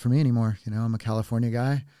vibe wasn't for me anymore. I'm a California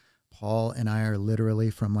guy. Paul and I are literally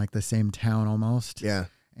from like the same town almost. Yeah.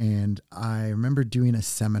 And I remember doing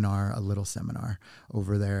a little seminar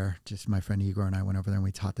over there. Just my friend Igor and I went over there, and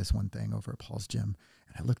we taught this one thing over at Paul's gym.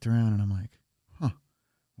 And I looked around and I'm like,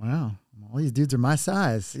 wow, all these dudes are my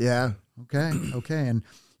size. Yeah. Okay. And,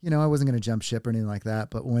 I wasn't going to jump ship or anything like that.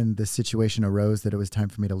 But when the situation arose that it was time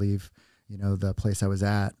for me to leave, the place I was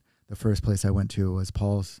at, the first place I went to was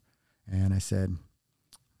Paul's. And I said,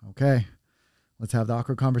 okay, let's have the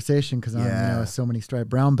awkward conversation, because I'm, a so many stripe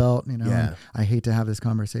brown belt, and I hate to have this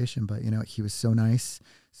conversation, but, he was so nice,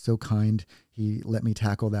 so kind. He let me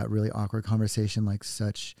tackle that really awkward conversation like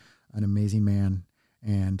such an amazing man,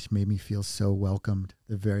 and made me feel so welcomed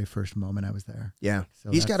the very first moment I was there. Yeah. So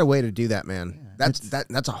he's got a way to do that, man. Yeah,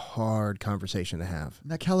 That's a hard conversation to have.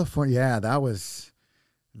 That California, that was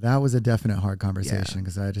a definite hard conversation,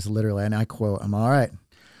 because I just literally, and I quote, I'm all right,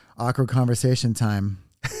 awkward conversation time.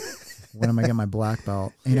 When am I getting my black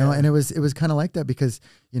belt? You know, and it was kind of like that, because,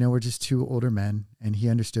 we're just two older men, and he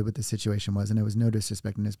understood what the situation was, and it was no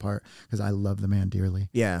disrespect on his part, because I love the man dearly.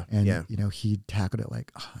 Yeah. And, he tackled it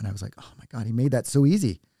like, and I was like, oh my God, he made that so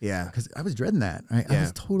easy. Yeah. Because I was dreading that. Right? Yeah. I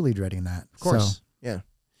was totally dreading that. Of course. So, yeah.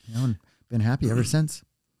 And been happy ever since.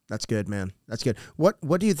 That's good, man. That's good.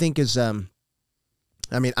 What do you think is, I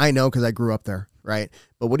mean, I know because I grew up there, right?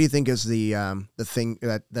 But what do you think is the thing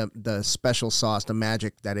that the special sauce, the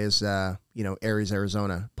magic that is, Aries,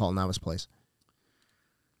 Arizona, Paul Nava's place?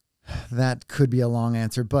 That could be a long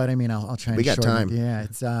answer, but I mean, I'll try and we got shorten time. it. Yeah,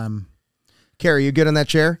 it's Carrie, you good on that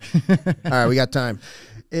chair? All right, we got time.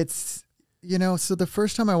 It's so the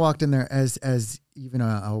first time I walked in there as even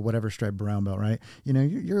a whatever stripe brown belt, right?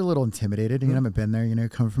 You're a little intimidated. You haven't been there.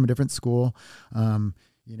 Coming from a different school.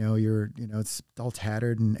 You're it's all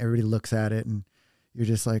tattered, and everybody looks at it, and you're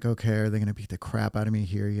just like, okay, are they going to beat the crap out of me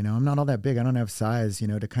here? You know, I'm not all that big. I don't have size, you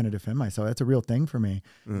know, to kind of defend myself. That's a real thing for me.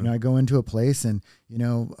 You know, I go into a place and, you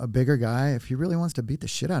know, a bigger guy, if he really wants to beat the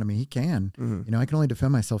shit out of me, he can. You know, I can only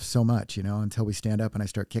defend myself so much, you know, until we stand up and I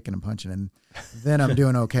start kicking and punching, and then I'm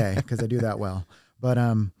doing okay because I do that well. But,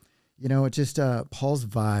 you know, it just Paul's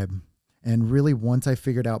vibe. And really, once I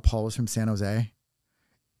figured out Paul was from San Jose,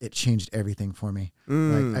 it changed everything for me.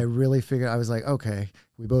 Like, I really figured, I was like, okay,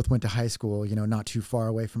 we both went to high school, you know, not too far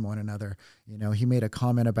away from one another. You know, he made a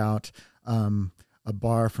comment about a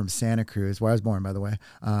bar from Santa Cruz, where I was born, by the way.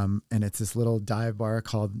 And it's this little dive bar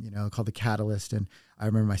called the Catalyst. And I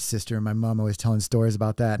remember my sister and my mom always telling stories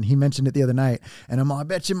about that. And he mentioned it the other night. And I'm all, I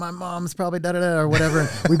bet you my mom's probably da-da-da or whatever.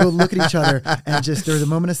 We both look at each other and just, there was a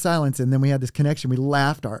moment of silence. And then we had this connection. We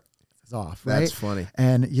laughed our off, right? That's funny.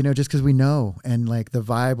 And, you know, just because we know, and like the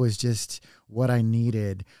vibe was just what I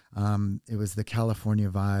needed. It was the California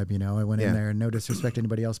vibe, you know. I went in there, no disrespect to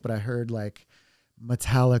anybody else, but I heard like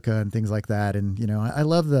Metallica and things like that. And, you know, I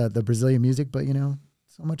love the Brazilian music, but, you know,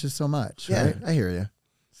 so much is so much. Yeah, right? I hear you.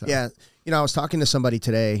 So. Yeah. You know, I was talking to somebody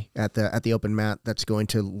today at the open mat that's going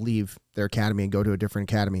to leave their academy and go to a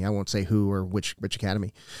different academy. I won't say who or which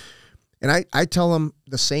academy. And I tell them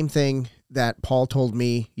the same thing that Paul told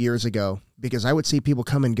me years ago, because I would see people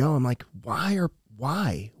come and go. I'm like, why? You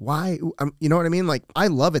know what I mean? Like, I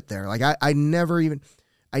love it there. Like, I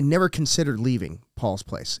never considered leaving Paul's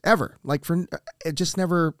place ever. Like, it just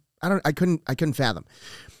never, I couldn't fathom.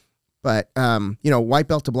 But, you know, white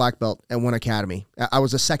belt to black belt at one academy. I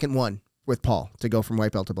was the second one with Paul to go from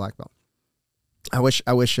white belt to black belt. I wish,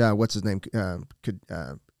 what's his name?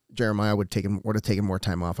 Jeremiah would have taken more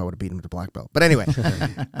time off. I would have beat him to black belt. But anyway,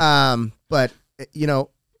 but you know,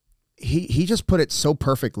 he just put it so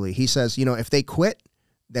perfectly. He says, you know, if they quit,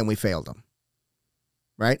 then we failed them,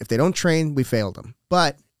 right? If they don't train, we failed them.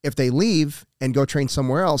 But if they leave and go train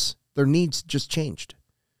somewhere else, their needs just changed.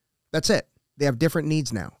 That's it. They have different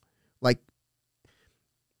needs now. Like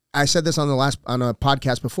I said this on a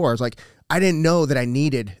podcast before. I was like, I didn't know that I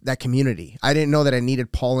needed that community. I didn't know that I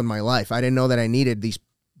needed Paul in my life. I didn't know that I needed these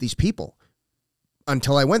people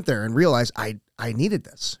until I went there and realized I needed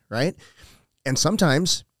this, right? And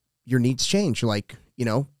sometimes your needs change. Like, you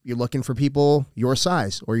know, you're looking for people your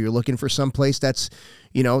size, or you're looking for some place that's,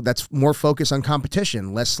 you know, that's more focused on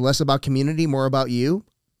competition, less about community, more about you.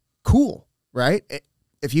 Cool, right?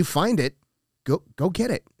 If you find it, go get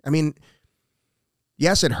it. I mean,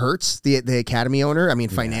 yes, it hurts the academy owner. I mean,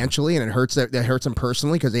 financially, and it hurts them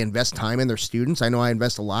personally because they invest time in their students. I know I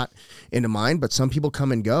invest a lot into mine, but some people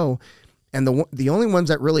come and go, and the only ones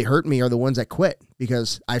that really hurt me are the ones that quit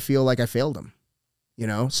because I feel like I failed them. You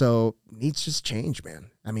know, so needs just change, man.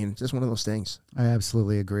 I mean, it's just one of those things. I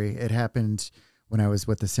absolutely agree. It happened when I was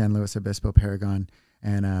with the San Luis Obispo Paragon,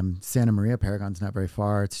 and Santa Maria Paragon's not very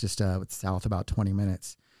far. It's just it's south about 20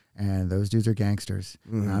 minutes. And those dudes are gangsters.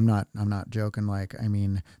 I'm not joking. Like, I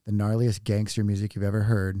mean, the gnarliest gangster music you've ever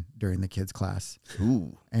heard during the kids' class.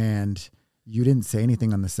 Ooh. And you didn't say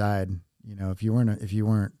anything on the side. You know, if you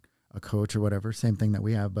weren't a coach or whatever, same thing that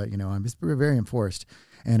we have. But you know, I'm just very enforced.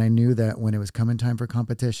 And I knew that when it was coming time for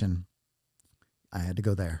competition, I had to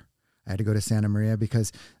go there. I had to go to Santa Maria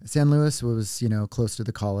because San Luis was, you know, close to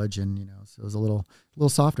the college, and, you know, so it was a little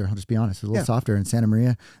softer. I'll just be honest, it was a little softer. In Santa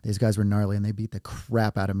Maria, these guys were gnarly, and they beat the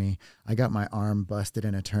crap out of me. I got my arm busted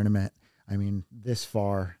in a tournament. I mean, this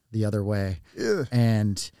far the other way,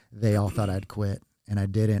 and they all thought I'd quit, and I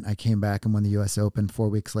didn't. I came back and won the U.S. Open 4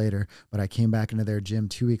 weeks later, but I came back into their gym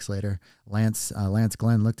 2 weeks later. Lance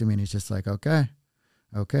Glenn looked at me and he's just like, okay.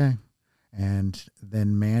 And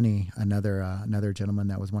then Manny, another gentleman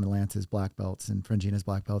that was one of Lance's black belts and Frangina's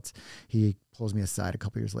black belts, he pulls me aside a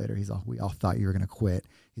couple years later. He's all, we all thought you were going to quit.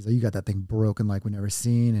 He's like, you got that thing broken like we never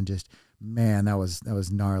seen. And just, man, that was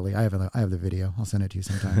gnarly. I have the video. I'll send it to you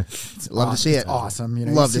sometime. Love to see it. It's awesome. You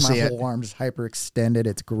know, Love you to see my it. whole arm just hyperextended.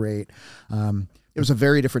 It's great. It was a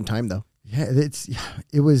very different time though. Yeah,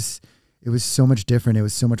 it was so much different. It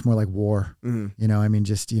was so much more like war. You know, I mean,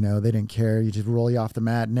 just, you know, they didn't care. You just roll you off the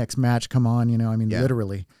mat. Next match, come on. You know, I mean,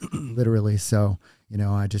 literally. So, you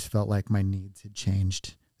know, I just felt like my needs had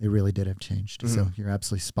changed. They really did have changed. So you're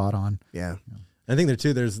absolutely spot on. Yeah. You know. I think there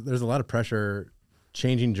too, there's a lot of pressure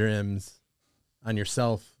changing gyms on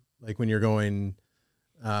yourself. Like when you're going,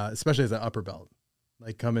 especially as an upper belt,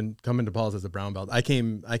 like coming to Paul's as a brown belt. I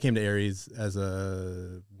came to Aries as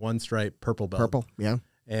a one stripe purple belt. Purple. Yeah.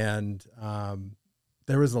 And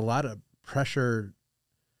there was a lot of pressure,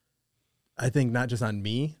 I think, not just on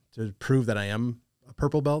me to prove that I am a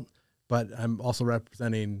purple belt, but I'm also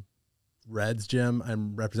representing Reds gym.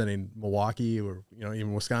 I'm representing Milwaukee or, you know,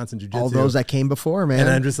 even Wisconsin Jiu-Jitsu. All those that came before, man. And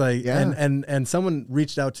I'm just like, Yeah. and someone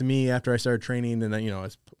reached out to me after I started training, and I, you know, I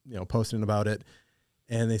was, you know, posting about it,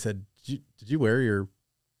 and they said, did you wear your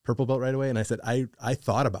purple belt right away? And I said, I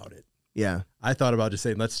thought about it. Yeah. I thought about just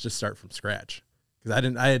saying, let's just start from scratch. Cause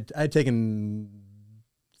I had taken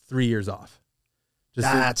 3 years off.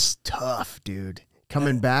 That's tough, dude.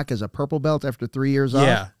 Coming back as a purple belt after 3 years off.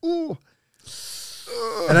 Yeah. Ooh.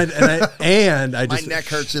 And I My just, neck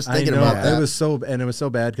hurts just I thinking know, about that. it was so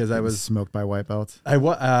bad. Cause I was smoked by white belts.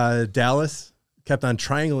 Dallas kept on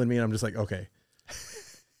triangling me, and I'm just like, okay,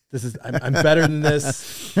 this is, I'm better than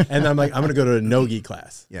this. And I'm like, I'm going to go to a no-gi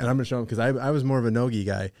class. Yeah. And I'm going to show him, because I was more of a no-gi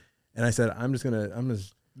guy. And I said, I'm just going to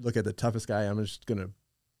look at the toughest guy. I'm just going to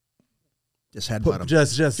just headbutt him.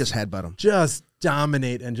 Just headbutt him. Just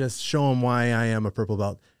dominate and just show him why I am a purple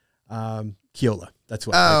belt. Kiola. That's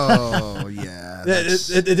what. Oh, yeah.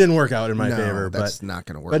 It didn't work out in my favor. That's not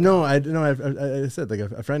going to work. But no, I said, like,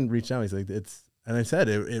 a friend reached out. He's like, and I said,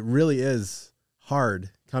 it really is hard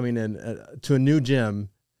coming in to a new gym,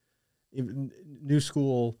 even new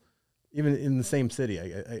school, even in the same city.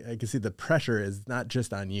 I can see the pressure is not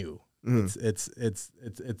just on you. Mm.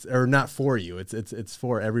 It's or not for you. It's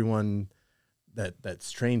for everyone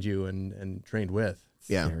that's trained you and trained with.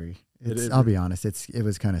 Yeah. Scary. I'll be honest. It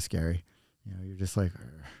was kind of scary. You know, you're just like,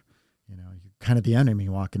 you know, you're kind of the enemy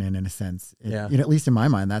walking in a sense. Yeah. You know, at least in my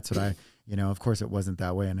mind, that's what you know, of course it wasn't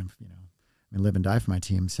that way. And, you know, I mean, live and die for my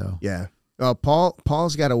team. So yeah. Well,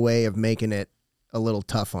 Paul's got a way of making it a little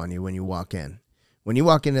tough on you when you walk in. When you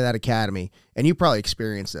walk into that academy, and you probably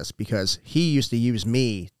experienced this because he used to use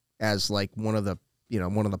me as like one of the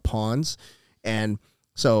pawns. And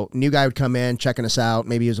so new guy would come in, checking us out.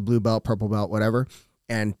 Maybe he was a blue belt, purple belt, whatever.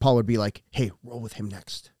 And Paul would be like, hey, roll with him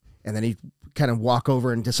next. And then he'd kind of walk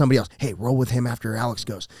over into somebody else. Hey, roll with him after Alex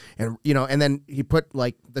goes. And, you know, and then he put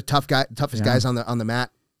like the toughest guys on the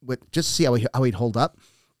mat with just to see how he'd hold up.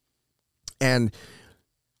 And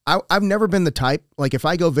I've never been the type, like if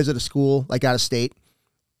I go visit a school, like out of state,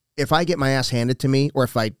 if I get my ass handed to me, or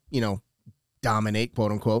if I, you know, dominate,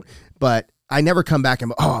 quote unquote, but I never come back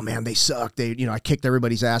and, oh man, they suck. I kicked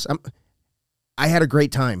everybody's ass. I had a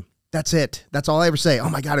great time. That's it. That's all I ever say. Oh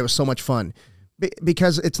my God, it was so much fun.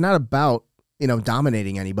 Because it's not about, you know,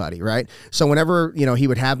 dominating anybody, right? So whenever, you know, he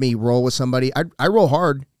would have me roll with somebody, I roll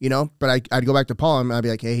hard, you know, but I'd go back to Paul and I'd be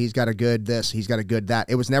like, hey, he's got a good this, he's got a good that.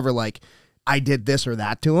 It was never like I did this or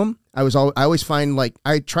that to him. I always find like,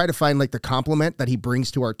 I try to find like the compliment that he brings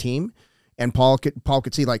to our team. And Paul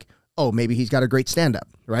could see like, oh, maybe he's got a great stand-up,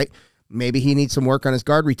 right? Maybe he needs some work on his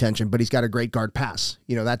guard retention, but he's got a great guard pass,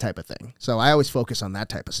 you know, that type of thing. So I always focus on that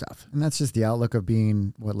type of stuff. And that's just the outlook of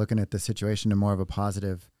looking at the situation in more of a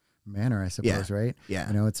positive manner, I suppose, right? Yeah.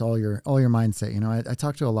 You know, it's all your mindset. You know, I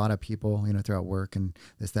talk to a lot of people, you know, throughout work and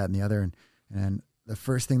this, that, and the other. And the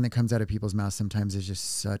first thing that comes out of people's mouths sometimes is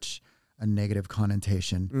just such a negative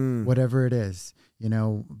connotation, whatever it is, you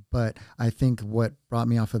know. But I think what brought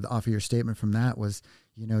me off of your statement from that was,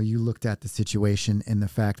 you know, you looked at the situation and the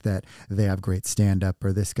fact that they have great stand-up,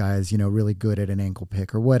 or this guy is, you know, really good at an ankle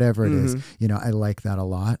pick, or whatever it is. You know, I like that a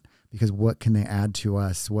lot, because what can they add to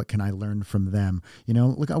us? What can I learn from them? You know,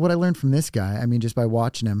 look at what I learned from this guy. I mean, just by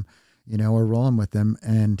watching him, you know, or rolling with him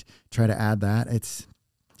and try to add that. It's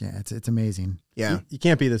amazing. Yeah. You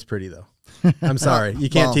can't be this pretty though. I'm sorry. You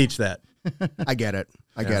can't teach that. I get it.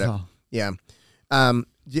 I get it. Yeah.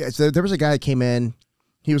 So there was a guy that came in.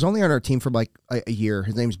 He was only on our team for like a year.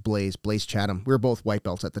 His name's Blaze Chatham. We were both white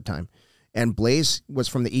belts at the time. And Blaze was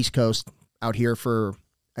from the East Coast out here for,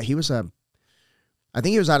 I think he was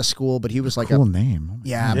out of school, but he was like cool name. Oh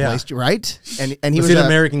yeah, Blaze, right? And he was an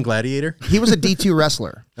American Gladiator. He was a D2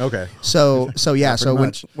 wrestler. Okay. So yeah. So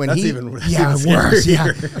when that's he even worse,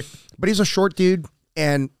 yeah. But he's a short dude,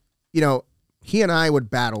 and you know, he and I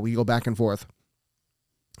would battle. We go back and forth.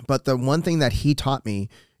 But the one thing that he taught me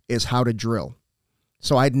is how to drill.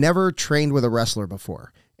 So I'd never trained with a wrestler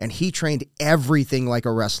before, and he trained everything like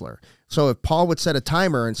a wrestler. So if Paul would set a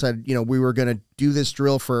timer and said, you know, we were going to do this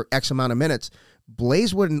drill for X amount of minutes,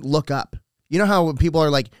 Blaze wouldn't look up. You know how people are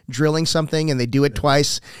like drilling something and they do it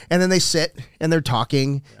twice and then they sit and they're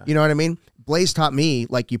talking, you know what I mean? Blaze taught me,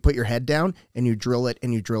 like, you put your head down and you drill it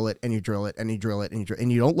and you drill it and you drill it and you drill it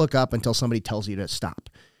and you don't look up until somebody tells you to stop.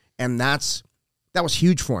 And that was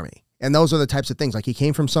huge for me. And those are the types of things, like, he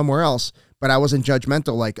came from somewhere else, but I wasn't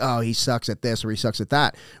judgmental, like, oh, he sucks at this or he sucks at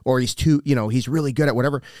that, or he's he's really good at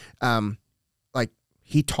whatever. Like,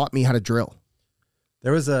 he taught me how to drill.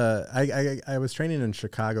 There was I was training in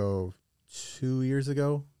Chicago 2 years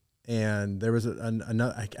ago, and there was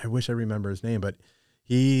another, I wish I remember his name, but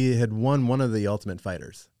he had won one of the Ultimate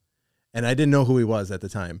Fighters. And I didn't know who he was at the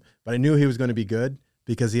time, but I knew he was going to be good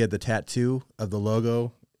because he had the tattoo of the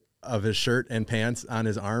logo of his shirt and pants on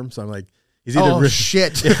his arm. So I'm like, he's either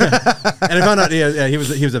shit. And I found out, he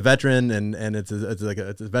was a veteran, and it's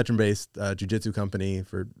a veteran based jiu-jitsu company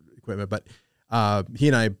for equipment. But he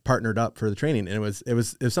and I partnered up for the training, and it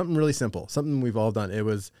was something really simple, something we've all done. It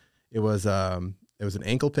was an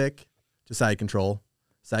ankle pick to side control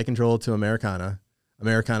to Americana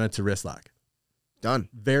to wrist lock. Done.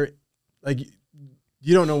 Very, like,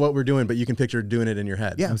 you don't know what we're doing, but you can picture doing it in your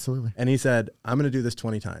head. Yeah, absolutely. And he said, I'm going to do this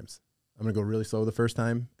 20 times. I'm going to go really slow the first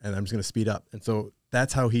time, and I'm just going to speed up. And so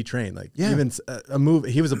that's how he trained. Like, even a move,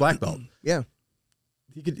 he was a black belt. Yeah.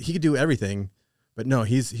 He could do everything, but no,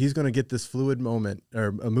 he's going to get this fluid moment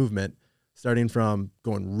or a movement starting from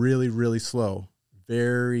going really, really slow,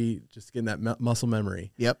 just getting that muscle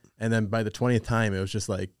memory. Yep. And then by the 20th time, it was just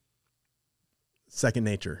like second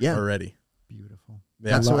nature already. Beautiful.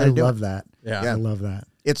 Yeah. I love that. Yeah. I love that.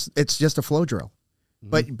 It's just a flow drill.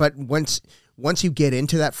 But once you get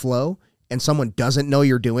into that flow and someone doesn't know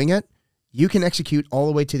you're doing it, you can execute all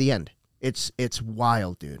the way to the end. It's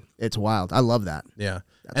wild, dude. It's wild. I love that. Yeah.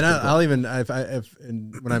 And I'll even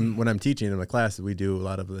when I'm teaching in my class, we do a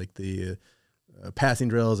lot of like the passing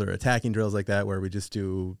drills or attacking drills like that, where we just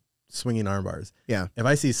do swinging arm bars. Yeah. If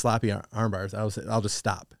I see sloppy arm bars, I'll just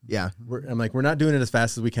stop. Yeah. I'm like, we're not doing it as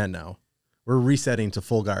fast as we can now. We're resetting to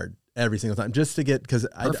full guard every single time just to get, because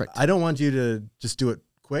I don't want you to just do it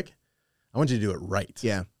quick. I want you to do it right.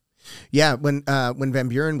 Yeah. Yeah. When Van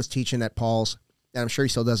Buren was teaching at Paul's, and I'm sure he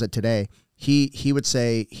still does it today, he would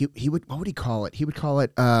say, he would, what would he call it? He would call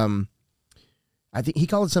it, I think he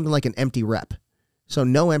called it something like an empty rep. So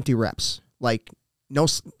no empty reps, like no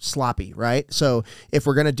sloppy, right? So if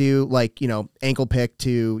we're going to do like, ankle pick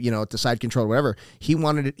to, to side control or whatever, he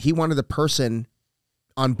wanted the person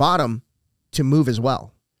on bottom to move as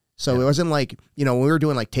well. So it wasn't like, when we were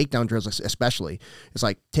doing like takedown drills, especially, it's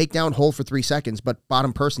like takedown, hold for 3 seconds, but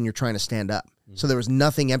bottom person, you're trying to stand up. So there was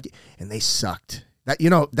nothing empty, and they sucked. That,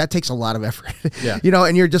 that takes a lot of effort. Yeah.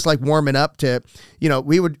 And you're just like warming up to,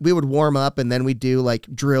 we would warm up, and then we'd do like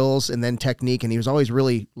drills and then technique. And he was always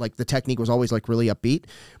really like, the technique was always like really upbeat.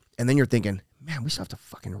 And then you're thinking, man, we still have to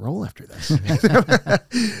fucking roll after this.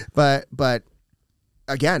 but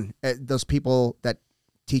again, those people that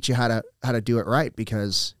teach you how to do it right,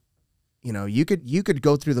 because you could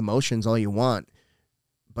go through the motions all you want,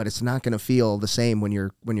 but it's not going to feel the same when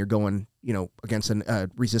you're going against a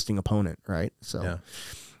resisting opponent, right? So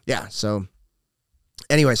yeah. So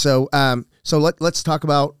anyway, so let's talk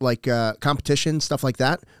about like competition, stuff like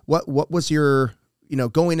that. What was your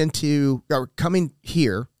going into or coming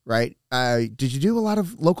here, right? Did you do a lot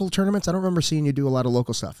of local tournaments? I don't remember seeing you do a lot of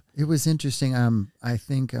local stuff. It was interesting. I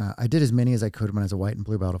think I did as many as I could when I was a white and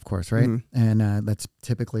blue belt, of course, right? Mm-hmm. And that's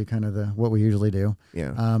typically kind of what we usually do.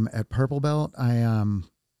 Yeah. At purple belt,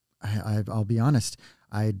 I'll be honest,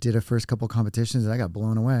 I did a first couple competitions and I got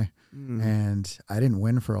blown away, and I didn't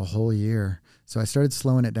win for a whole year. So I started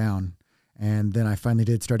slowing it down, and then I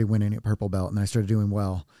finally started winning at purple belt, and I started doing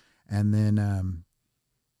well. And then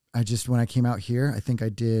when I came out here, I think I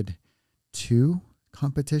did 2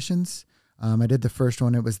 competitions. I did the first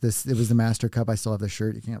one. It was the Master Cup. I still have the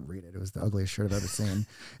shirt. You can't read it. It was the ugliest shirt I've ever seen.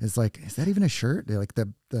 It's like, is that even a shirt? Like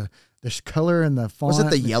the color and the font. Was it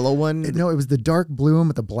the yellow one? No, it was the dark blue one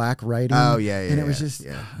with the black writing. Oh yeah. And it was just,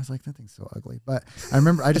 I was like, that thing's so ugly. But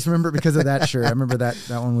I just remember because of that shirt. I remember that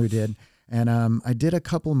one we did. And I did a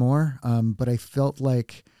couple more, but I felt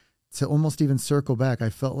like, to almost even circle back, I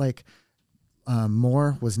felt like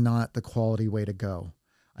more was not the quality way to go.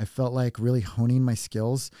 I felt like really honing my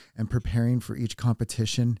skills and preparing for each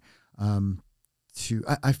competition.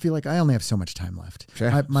 I feel like I only have so much time left. Sure.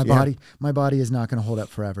 My body is not going to hold up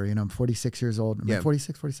forever. I'm 46 years old. Am I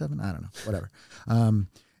 46, 47? I don't know, whatever.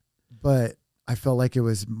 But I felt like it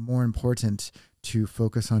was more important to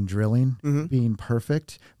focus on drilling, being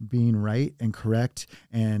perfect, being right and correct,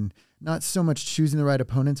 and not so much choosing the right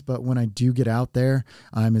opponents, but when I do get out there,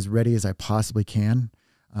 I'm as ready as I possibly can.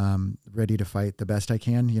 Ready to fight the best I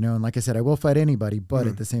can, and like I said, I will fight anybody, but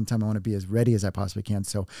at the same time, I want to be as ready as I possibly can.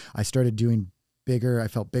 So I started doing I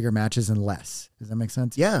felt bigger matches and less. Does that make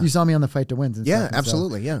sense? Yeah. You saw me on the Fight to Wins. And yeah, stuff,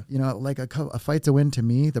 absolutely. So, yeah. Like a fight to win to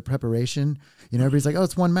me, the preparation, everybody's like, oh,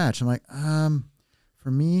 it's one match. I'm like,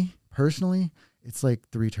 for me personally, it's like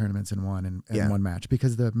 3 tournaments in one and one match,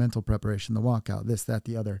 because the mental preparation, the walkout, this, that,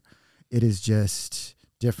 the other, it is just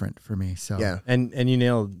different for me. So yeah. And you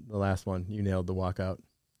nailed the last one. You nailed the walkout.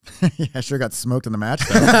 Yeah, I sure got smoked in the match.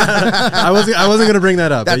 I wasn't going to bring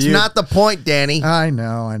that up. That's not the point, Danny. I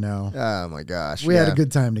know. Oh my gosh. We had a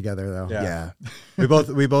good time together, though. Yeah. we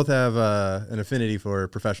both have an affinity for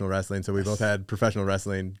professional wrestling, so we both had professional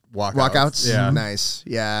wrestling walkouts. Yeah. Nice.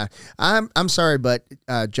 Yeah. I'm sorry, but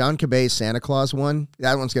John Cabet's Santa Claus one,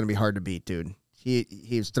 that one's going to be hard to beat, dude.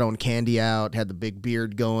 He was throwing candy out, had the big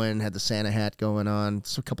beard going, had the Santa hat going on.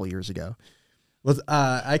 It's a couple years ago. Well,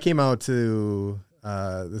 I came out to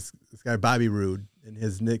this guy Bobby Roode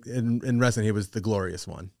in wrestling. He was the Glorious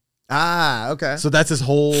One. Ah, okay. So that's his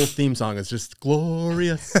whole theme song. It's just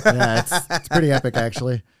glorious. Yeah, it's pretty epic,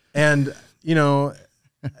 actually. And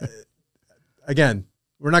again,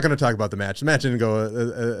 we're not going to talk about the match. The match didn't go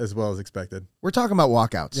as well as expected. We're talking about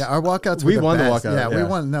walkouts. Yeah, our walkouts. We were won the best. walkout. Yeah, we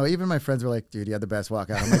won. No, even my friends were like, "Dude, you had the best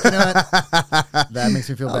walkout." I'm like, you know what? That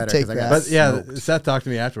makes me feel better. take I that. got But yeah, smoked. Seth talked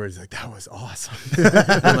to me afterwards. He's like, "That was awesome."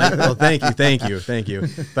 I'm like, "Well, thank you."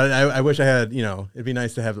 But I wish I had. It'd be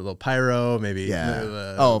nice to have a little pyro, maybe.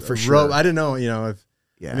 Yeah. For a sure. rope. I didn't know. If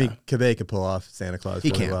Yeah. I mean, Cabet could pull off Santa Claus He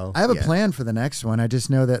really can. well. I have a plan for the next one. I just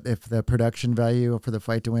know that if the production value for the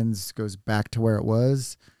Fight to Wins goes back to where it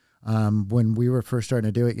was when we were first starting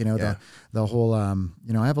to do it, the whole,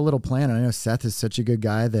 I have a little plan. And I know Seth is such a good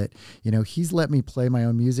guy that, he's let me play my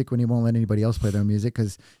own music when he won't let anybody else play their music.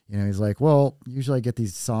 Cause he's like, well, usually I get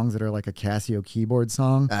these songs that are like a Casio keyboard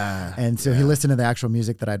song. And so he listened to the actual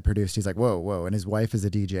music that I'd produced. He's like, whoa. And his wife is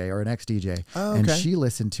a DJ or an ex-DJ. Oh, okay. And she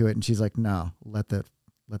listened to it and she's like, no, let them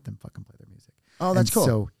fucking play their music. Oh, that's cool.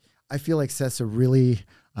 So I feel like Seth's a really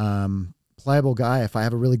pliable guy. If I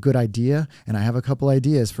have a really good idea and I have a couple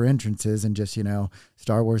ideas for entrances and just,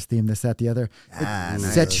 Star Wars theme, this, that, the other,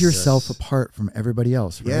 set yourself apart from everybody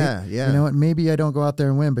else, right? Yeah, yeah. You know what? Maybe I don't go out there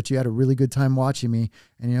and win, but you had a really good time watching me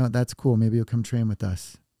and that's cool. Maybe you'll come train with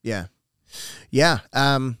us. Yeah. Yeah.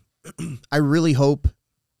 I really hope,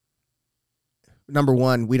 number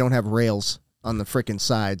one, we don't have rails on the frickin'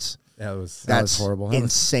 sides. That was horrible.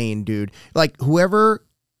 Insane, dude. Like whoever.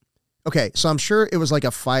 Okay, so I'm sure it was like a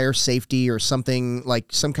fire safety or something, like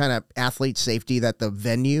some kind of athlete safety that the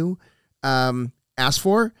venue asked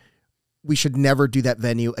for. We should never do that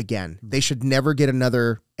venue again. They should never get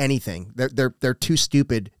another anything. They're too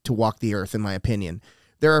stupid to walk the earth, in my opinion.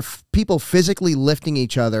 There are people physically lifting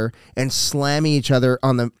each other and slamming each other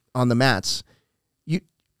on the mats.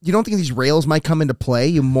 You don't think these rails might come into play,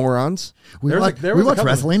 you morons? We watch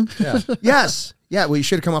wrestling. Yeah. Yes. Yeah, well, you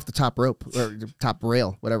should have come off the top rope or the top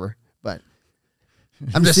rail, whatever. But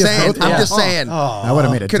I'm just saying. I would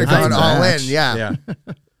have made it. Could have gone all match. in. Yeah.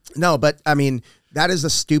 No, but I mean, that is the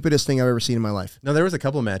stupidest thing I've ever seen in my life. No, there was a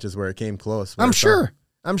couple of matches where it came close. I'm sure.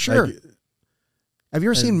 Like, Have you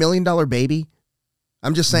ever seen $1 Million Baby?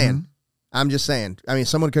 I'm just saying. I'm just saying. I mean,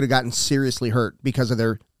 someone could have gotten seriously hurt because of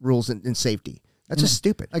their rules in safety. That's just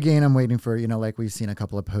stupid. Again, I'm waiting for, like we've seen a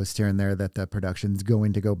couple of posts here and there that the production's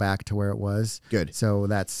going to go back to where it was. Good. So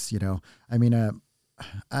that's, I mean,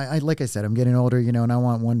 I like I said, I'm getting older, and I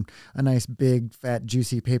want a nice big fat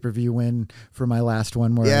juicy pay-per-view win for my last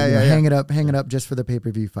one where hang it up just for the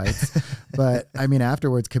pay-per-view fights. But I mean,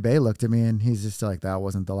 afterwards, Cabet looked at me and he's just like, that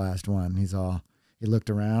wasn't the last one. He looked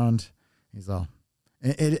around. He's all,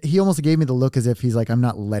 he almost gave me the look as if he's like, I'm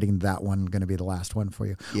not letting that one going to be the last one for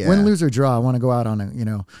you. Yeah. Win, lose, or draw. I want to go out on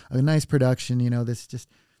a nice production.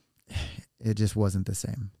 It just wasn't the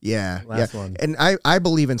same. Yeah. Last one. And I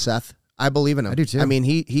believe in Seth. I believe in him. I do too. I mean,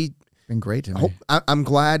 he been great to me. I'm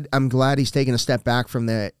glad he's taking a step back from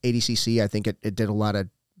the ADCC. I think it did a lot of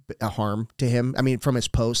harm to him. I mean, from his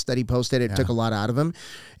post that he posted, it took a lot out of him.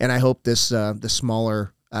 And I hope this the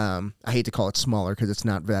smaller, I hate to call it smaller because it's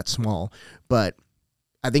not that small, but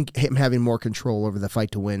I think him having more control over the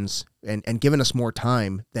Fight to Wins and giving us more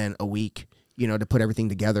time than a week, to put everything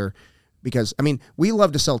together. Because, I mean, we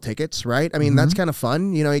love to sell tickets, right? I mean, that's kind of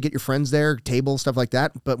fun. You get your friends there, table, stuff like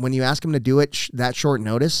that. But when you ask them to do it that short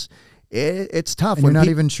notice, it's tough. And you're not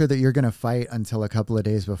even sure that you're going to fight until a couple of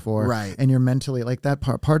days before. Right. And you're mentally, like that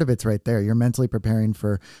part of it's right there. You're mentally preparing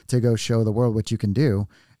to go show the world what you can do.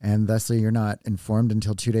 And thusly, you're not informed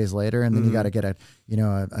until 2 days later. And then you got to get a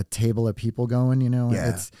table of people going,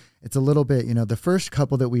 It's a little bit, the first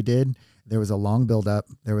couple that we did, there was a long build up.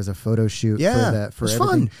 There was a photo shoot for everything.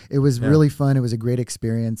 Fun. It was really fun. It was a great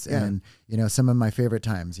experience. Yeah. And, some of my favorite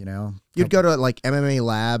times, You'd go to like MMA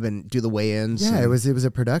Lab and do the weigh-ins. Yeah, it was a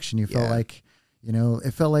production. You felt like,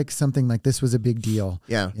 it felt like something like this was a big deal.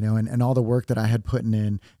 Yeah. And all the work that I had put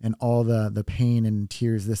in and all the pain and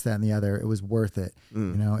tears, this, that, and the other, it was worth it.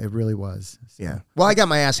 It really was. So. Yeah. Well, I got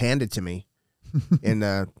my ass handed to me in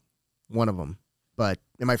one of them, but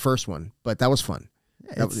in my first one, but that was fun.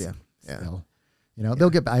 Yeah. Still, You know,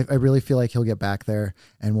 they'll get. I really feel like he'll get back there,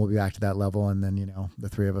 and we'll be back to that level. And then, you know, the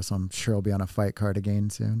three of us, I'm sure, will be on a fight card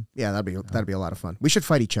again soon. Yeah, that'd be a lot of fun. We should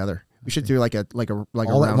fight each other. We should do like a all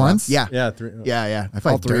round at once. Yeah, Yeah. I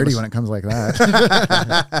fight dirty when it comes like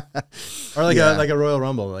that. Or like a Royal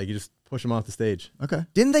Rumble, like you just push them off the stage. Okay.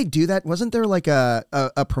 Didn't they do that? Wasn't there like a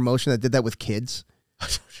promotion that did that with kids?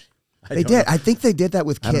 They did. I think they did that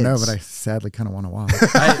with kids. I don't know, but I sadly kind of want to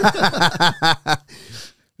watch.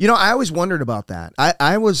 You know, I always wondered about that.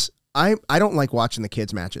 I don't like watching the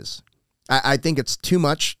kids matches. I think it's too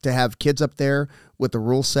much to have kids up there with the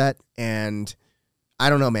rule set, and I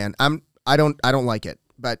don't know, man. I don't like it.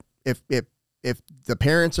 But if the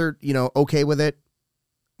parents are, you know, okay with it,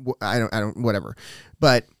 I don't whatever.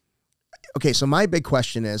 But okay, so my big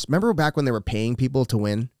question is, remember back when they were paying people to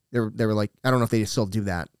win? They were like, I don't know if they still do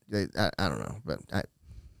that. I don't know, but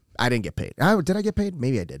I didn't get paid. Did I get paid?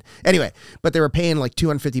 Maybe I did. Anyway, but they were paying like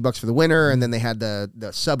 $250 for the winner, and then they had the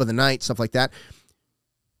sub of the night, stuff like that.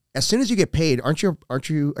 As soon as you get paid, aren't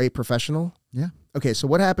you a professional? Yeah. Okay, so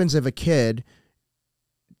what happens if a kid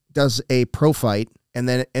does a pro fight and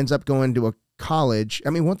then it ends up going to a college? I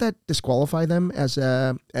mean, won't that disqualify them as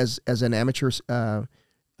an amateur?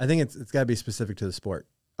 I think it's got to be specific to the sport.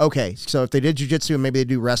 Okay, so if they did jiu-jitsu and maybe they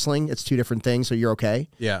do wrestling, it's two different things, so you're okay?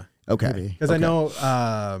 Yeah. Okay. Because I know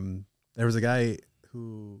there was a guy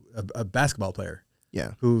a basketball player,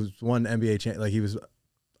 who's won NBA like he was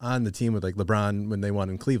on the team with like LeBron when they won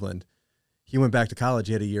in Cleveland. He went back to college.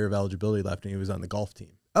 He had a year of eligibility left, and he was on the golf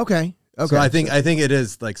team. Okay. So I think it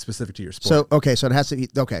is like specific to your sport. So it has to be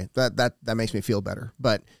okay. That makes me feel better,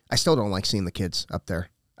 but I still don't like seeing the kids up there.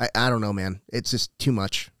 I don't know, man. It's just too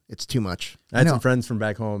much. It's too much. I had some friends from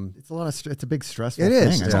back home. It's a lot of. It's a big stressful. It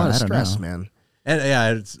is. Thing. It's a lot of stress, man. And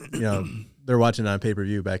yeah, it's, you know, they're watching it on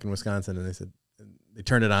pay-per-view back in Wisconsin, and they said they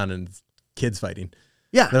turned it on and it's kids fighting.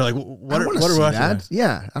 Yeah, they're like, what are we watching?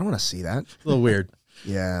 Yeah, I don't want to see that. It's a little weird.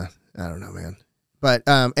 Yeah, I don't know, man. But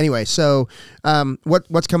anyway, so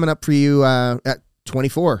what's coming up for you at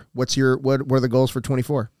 24? What are the goals for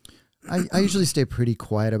 24? I usually stay pretty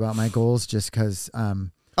quiet about my goals just because.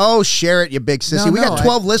 Oh, share it, you big sissy. We got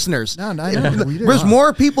 12 listeners. No, I know. There's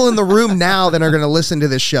more people in the room now than are going to listen to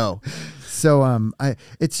this show. So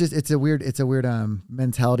it's a weird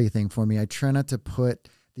mentality thing for me. I try not to put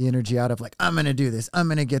the energy out of like, I'm going to do this. I'm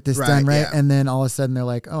going to get this done. Right. Yeah. And then all of a sudden they're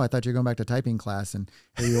like, oh, I thought you were going back to typing class. And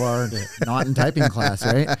here you are not in typing class.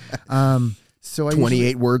 Right. So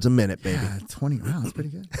 28 words a minute, baby. Yeah, 20. Wow, that's pretty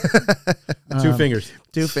good. Two fingers.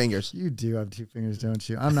 Two fingers. You do have two fingers, don't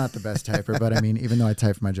you? I'm not the best typer, but I mean, even though I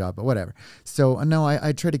type for my job, but whatever. So no,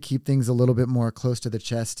 I try to keep things a little bit more close to the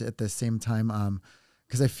chest at the same time,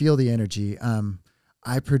 because I feel the energy.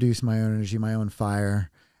 I produce my own energy, my own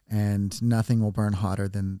fire, and nothing will burn hotter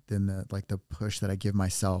than the push that I give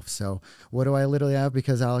myself. So what do I literally have?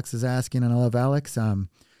 Because Alex is asking, and I love Alex.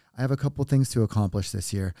 I have a couple things to accomplish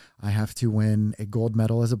this year. I have to win a gold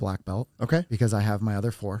medal as a black belt. Okay. Because I have my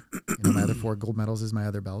other four. My other 4 gold medals is my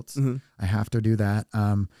other belts. Mm-hmm. I have to do that.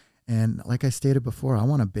 And like I stated before, I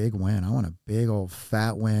want a big win. I want a big old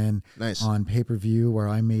fat win. Nice. On pay-per-view where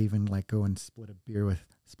I may even like go and split a beer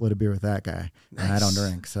with that guy. Nice. And I don't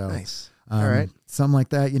drink. So nice. All right. Something like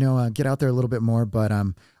that, get out there a little bit more. But I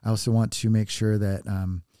also want to make sure that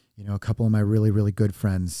a couple of my really, really good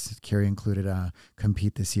friends, Carrie included,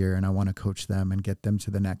 compete this year, and I want to coach them and get them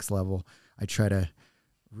to the next level. I try to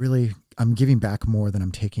I'm giving back more than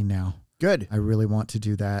I'm taking now. Good. I really want to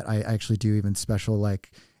do that. I actually do even special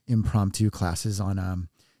like impromptu classes on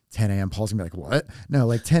 10 a.m. Paul's gonna be like, what? No,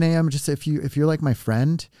 like 10 a.m. Just if you're like my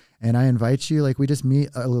friend and I invite you, like we just meet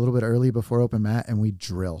a little bit early before open mat and we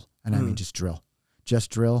drill. And I mean, just drill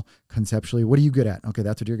conceptually. What are you good at? Okay.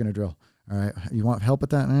 That's what you're going to drill. All right. You want help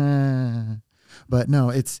with that? But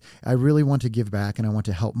no, I really want to give back and I want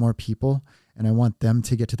to help more people and I want them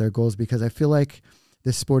to get to their goals because I feel like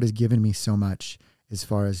this sport has given me so much as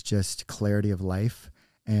far as just clarity of life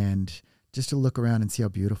and just to look around and see how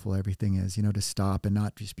beautiful everything is, to stop and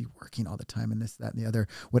not just be working all the time and this, that, and the other,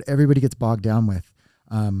 what everybody gets bogged down with.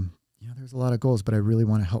 There's a lot of goals, but I really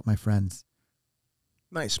want to help my friends.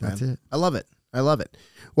 Nice, man. That's it. I love it.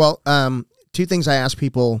 Well, 2 things I ask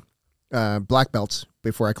people, black belts,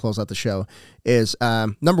 before I close out the show is,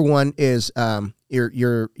 number 1 is,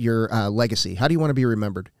 your legacy. How do you want to be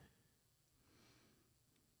remembered?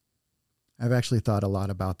 I've actually thought a lot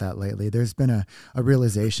about that lately. There's been a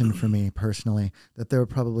realization for me personally that there are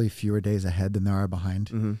probably fewer days ahead than there are behind.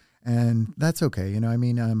 Mm-hmm. And that's okay.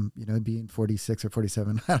 Being 46 or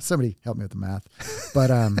 47, somebody help me with the math. But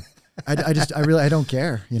I don't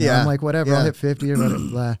care. You know, Yeah. I'm like, whatever, Yeah. I'll hit 50 or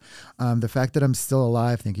blah. The fact that I'm still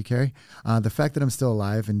alive, thank you, Carrie. The fact that I'm still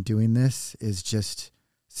alive and doing this is just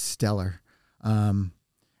stellar.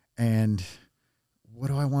 And what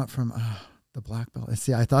do I want from the black belt?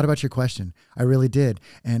 See, I thought about your question. I really did.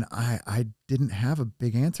 And I didn't have a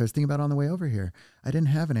big answer. I was thinking about it on the way over here. I didn't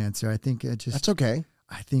have an answer. I think it just, That's okay.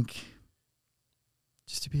 I think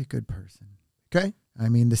just to be a good person. Okay. I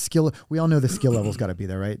mean, the skill, we all know the skill level's got to be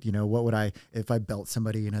there, right? You know, what would if I belt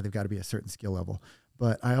somebody, you know, they've got to be a certain skill level.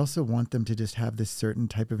 But I also want them to just have this certain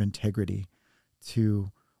type of integrity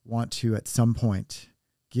to want to, at some point,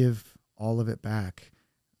 give all of it back,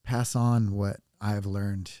 pass on what I've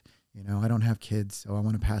learned. You know, I don't have kids, so I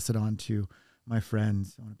want to pass it on to my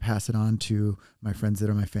friends. I want to pass it on to my friends that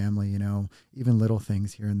are my family, you know, even little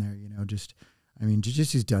things here and there, you know, just, I mean,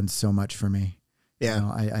 jiu-jitsu's done so much for me. Yeah. You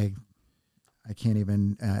know, I can't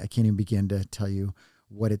even begin to tell you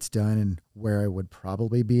what it's done and where I would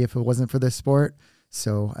probably be if it wasn't for this sport.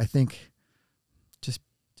 So I think just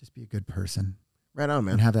be a good person. Right on,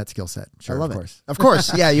 man. And have that skill set. Sure, I love of it. course. Of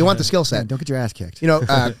course. Yeah, you want the skill Yeah, set. don't get your ass kicked. You know,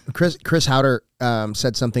 Chris Howder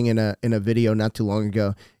said something in a video not too long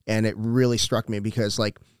ago, and it really struck me because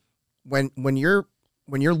like when you're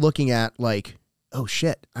looking at like, oh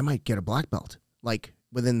shit, I might get a black belt like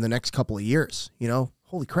within the next couple of years, you know,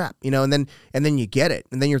 holy crap, you know, and then you get it,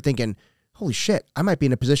 and then you're thinking, holy shit, I might be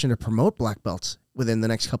in a position to promote black belts within the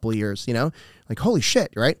next couple of years, you know, like holy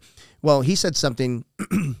shit, right? Well, he said something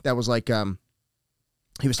that was like,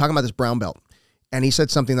 he was talking about this brown belt, and he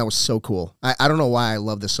said something that was so cool. I don't know why I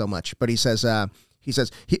love this so much, but he says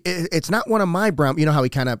it's not one of my brown. You know how he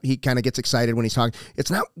kind of gets excited when he's talking.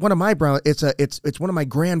 It's not one of my brown. It's one of my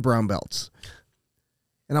grand brown belts.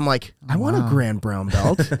 And I'm like, I want a grand brown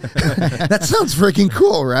belt. That sounds freaking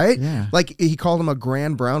cool, right? Yeah. Like he called him a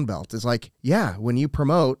grand brown belt. It's like, yeah, when you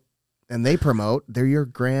promote and they promote, they're your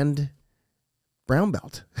grand brown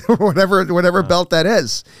belt, whatever belt that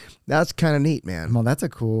is. That's kind of neat, man. Well, that's a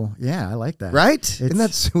cool, yeah, I like that. Right? Isn't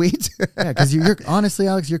that sweet? Yeah, because you're honestly,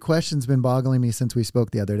 Alex, your question's been boggling me since we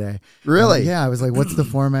spoke the other day. Really? Yeah, I was like, what's the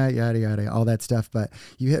format, yada, yada, all that stuff. But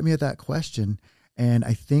you hit me with that question, and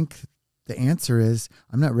I think the answer is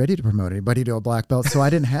I'm not ready to promote anybody to a black belt, so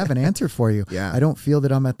I didn't have an answer for you. Yeah. I don't feel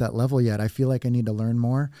that I'm at that level yet. I feel like I need to learn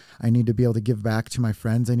more. I need to be able to give back to my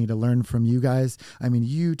friends. I need to learn from you guys. I mean,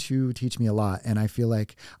 you two teach me a lot, and I feel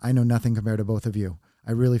like I know nothing compared to both of you.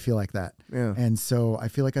 I really feel like that. Yeah. And so I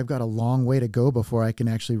feel like I've got a long way to go before I can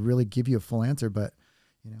actually really give you a full answer. But,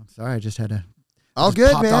 you know, sorry, I just had to. All just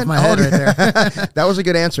good, popped man. off my head right there. That was a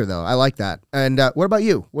good answer, though. I like that. And what about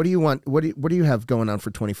you? What do you want? What do you have going on for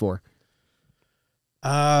 24?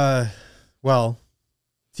 Well,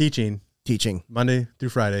 teaching Monday through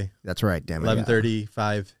Friday. That's right. Damn it. 11:30,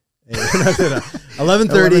 5.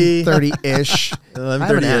 11:30, 11:30-ish. 11:30. I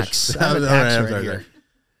have an axe. I have an axe right here.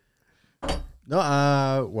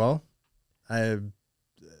 No, well, I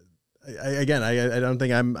don't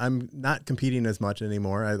think I'm not competing as much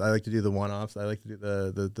anymore. I like to do the one-offs. I like to do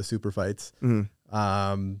the super fights. Mm-hmm.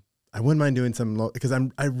 I wouldn't mind doing some because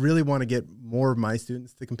I really want to get more of my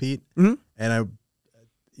students to compete, mm-hmm. and I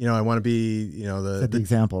want to be the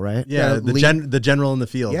example, right? Yeah, the general in the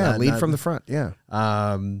field. Yeah, lead from the front. Yeah.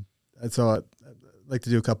 And so I'd like to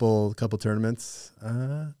do a couple tournaments,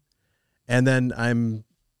 and then I'm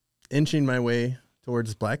inching my way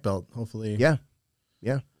towards black belt, hopefully. Yeah.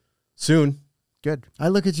 Soon. Good. I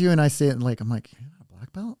look at you and I say it like, I'm like, you're not a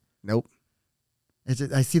black belt? Nope.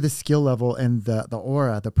 I see the skill level and the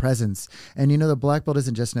aura, the presence. And, you know, the black belt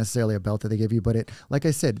isn't just necessarily a belt that they give you, but like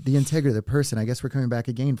I said, the integrity, the person. I guess we're coming back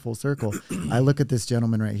again full circle. I look at this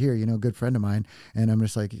gentleman right here, you know, a good friend of mine, and I'm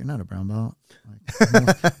just like, you're not a brown belt. Like,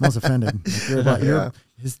 I'm almost offended. Like,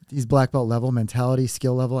 he's black belt level, mentality,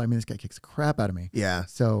 skill level. I mean, this guy kicks the crap out of me. Yeah.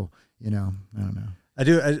 So, you know, I don't know. I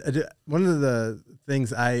do. One of the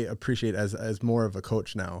things I appreciate as more of a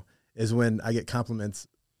coach now is when I get compliments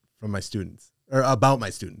from my students or about my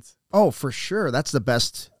students. Oh, for sure. That's the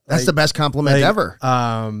best. That's the best compliment ever.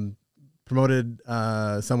 Promoted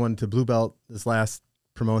someone to blue belt this last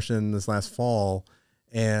fall,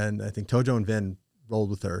 and I think Tojo and Vin rolled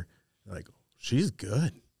with her. They're like, she's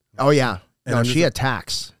good. Oh yeah. And no, she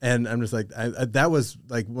attacks. And I'm just like, that was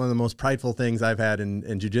like one of the most prideful things I've had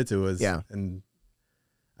in jiu-jitsu was, yeah. And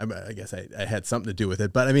I guess I had something to do with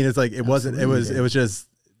it, but I mean, it's like, it wasn't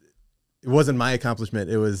my accomplishment.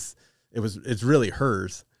 It's really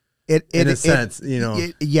hers. In a sense, you know.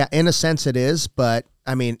 Yeah, in a sense it is, but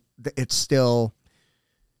I mean, it's still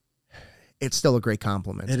a great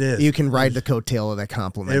compliment. It is. You can ride the coattail of that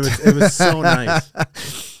compliment. It was so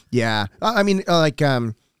nice. Yeah. I mean, like,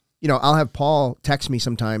 I'll have Paul text me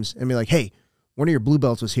sometimes and be like, hey, one of your blue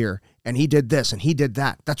belts was here and he did this and he did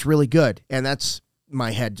that. That's really good. And that's,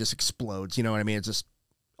 my head just explodes. You know what I mean? It's just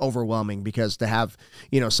overwhelming, because to have,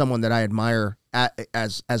 someone that I admire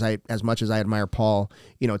as much as I admire Paul,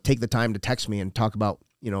 take the time to text me and talk about,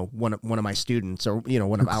 one of my students, or,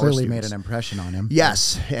 one of our students. Clearly made an impression on him.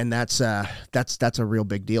 Yes. And that's a real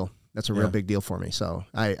big deal. That's a real big deal for me. So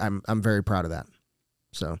I'm very proud of that.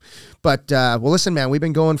 So, but, well, listen, man, we've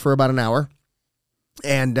been going for about an hour,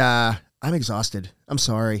 and, I'm exhausted. I'm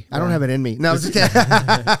sorry. I don't have it in me. No,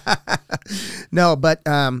 no, but,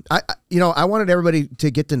 I wanted everybody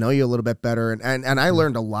to get to know you a little bit better. And I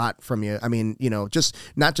learned a lot from you. I mean, just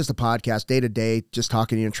not just a podcast, day to day, just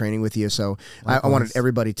talking to you and training with you. So I wanted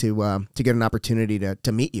everybody to get an opportunity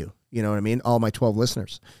to meet you. You know what I mean? All my 12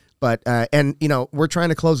 listeners. But, we're trying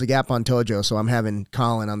to close the gap on Tojo, so I'm having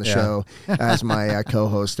Colin on the show as my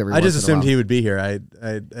co-host. I just assumed he would be here. I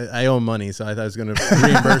owe him money, so I thought I was going to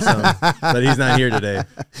reimburse him, but he's not here today.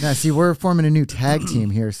 Now, see, we're forming a new tag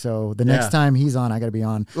team here, so the next time he's on, I got to be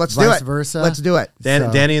on. Let's Vice do it. versa. Let's do it.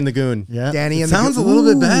 Danny and the Goon. Yeah. Danny and sounds the a Goon.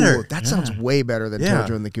 little bit better. That sounds way better than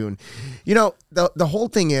Tojo and the Goon. The whole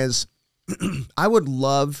thing is, I would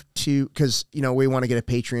love to, because, we want to get a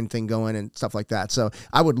Patreon thing going and stuff like that. So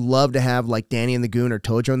I would love to have like Danny and the Goon or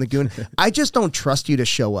Tojo and the Goon. I just don't trust you to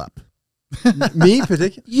show up. Me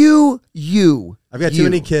particularly? You. I've got too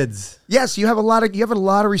many kids. Yes, you have a lot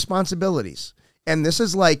of responsibilities. And this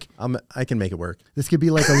is like, I can make it work. This could be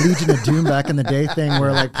like a Legion of Doom back in the day thing,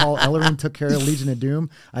 where like Paul Ellering took care of Legion of Doom.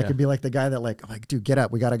 I could be like the guy that like, dude, get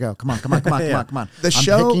up, we gotta go. Come on. I'm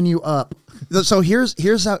picking you up. So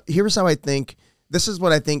here's how I think. This is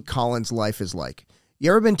what I think Colin's life is like. You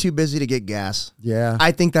ever been too busy to get gas? Yeah.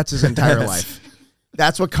 I think that's his entire life.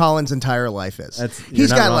 That's what Colin's entire life is.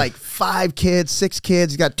 He's got like 5 kids, 6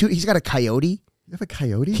 kids. He's got a coyote. You have a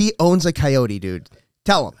coyote? He owns a coyote, dude.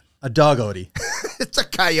 Tell him. A dog-oty. It's a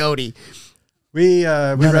coyote. We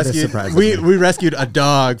rescued a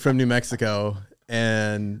dog from New Mexico,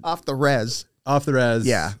 and off the res.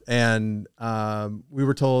 Yeah. And we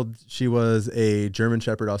were told she was a German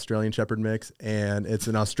Shepherd, Australian Shepherd mix, and it's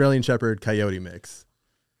an Australian Shepherd coyote mix.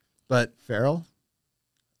 But feral?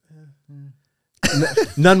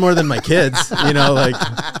 None more than my kids. Like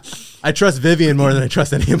I trust Vivian more than I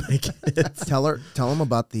trust any of my kids. Tell him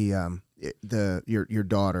about your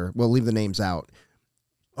daughter. We'll leave the names out.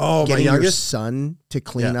 Oh, getting my your son to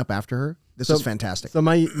clean up after her. This is fantastic. So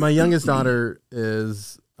my youngest daughter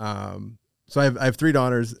is so I have 3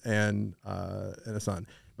 daughters and a son.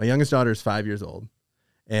 My youngest daughter is 5 years old,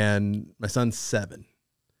 and my son's 7.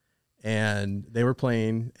 And they were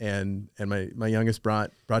playing, and my youngest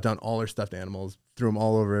brought down all her stuffed animals, threw them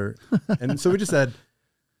all over, and so we just said,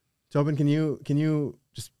 Tobin, can you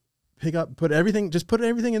just put everything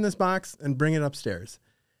in this box and bring it upstairs.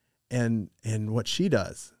 And what she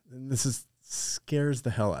does, and scares the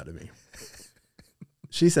hell out of me.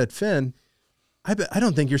 She said, Finn, I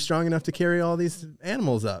don't think you're strong enough to carry all these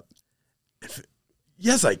animals up.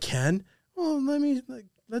 Yes, I can. Well,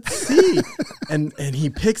 let's see. and he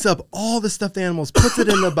picks up all the stuffed animals, puts it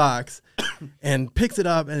in the box, and picks it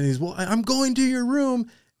up, and he's, well, I'm going to your room.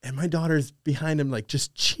 And my daughter's behind him, like,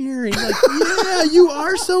 just cheering, like, yeah, you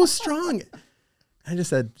are so strong. I just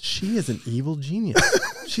said, she is an evil genius.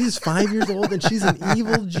 She's 5 years old, and she's an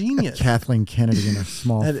evil genius. Kathleen Kennedy in a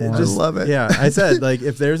small form. I love it. Yeah, I said, like,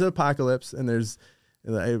 if there's an apocalypse and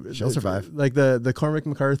she'll survive. Like the Cormac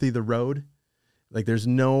McCarthy, The Road, like there's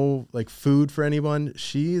no like food for anyone.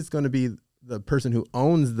 She's going to be the person who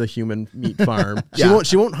owns the human meat farm.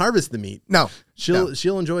 She won't harvest the meat. No.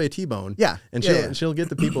 She'll enjoy a T-bone. Yeah. And she'll get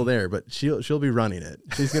the people there, but she'll be running it.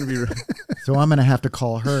 She's going to be So I'm going to have to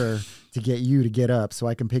call her to get you to get up so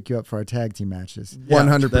I can pick you up for our tag team matches.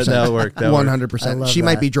 100%. That'll work. 100%. She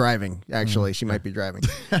might be driving, actually. Mm. She might be driving.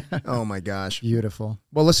 Oh, my gosh. Beautiful.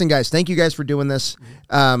 Well, listen, guys. Thank you guys for doing this.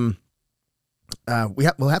 We'll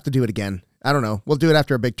have to do it again. I don't know. We'll do it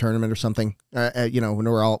after a big tournament or something. When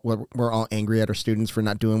we're all angry at our students for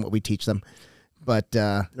not doing what we teach them. But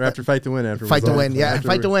or after fight to win. After fight to win. Yeah,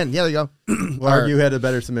 fight to win. Yeah, there you go. We'll argue who had a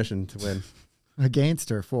better submission to win. Against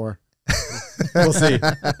her for. We'll see.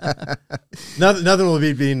 Nothing will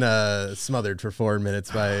be being smothered for 4 minutes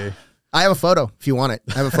by. I have a photo if you want it.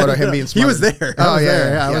 I have a photo of him being smothered. He was there. Oh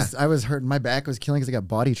yeah. I was hurting. My back was killing because I got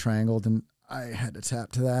body triangled, and I had to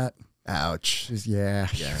tap to that. Ouch. She was gonna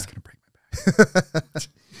break my back.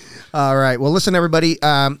 All right. Well, listen, everybody.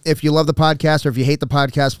 If you love the podcast or if you hate the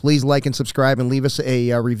podcast, please like and subscribe and leave us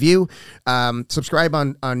a review. Subscribe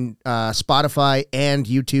on Spotify and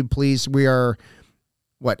YouTube, please.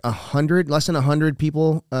 less than 100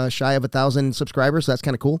 people shy of 1,000 subscribers. So that's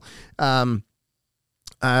kind of cool.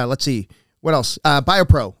 Let's see. What else?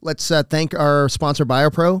 BioPro. Let's thank our sponsor,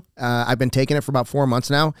 BioPro. I've been taking it for about 4 months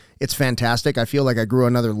now. It's fantastic. I feel like I grew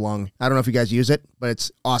another lung. I don't know if you guys use it, but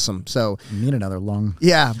it's awesome. So You need another lung.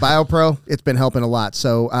 yeah, BioPro. It's been helping a lot.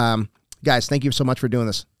 So guys, thank you so much for doing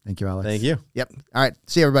this. Thank you, Alex. Thank you. Yep. All right.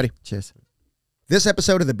 See you, everybody. Cheers. This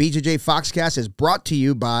episode of the BJJ Foxcast is brought to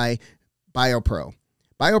you by BioPro.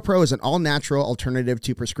 BioPro is an all-natural alternative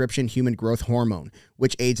to prescription human growth hormone,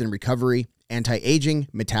 which aids in recovery, anti-aging,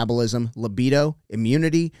 metabolism, libido,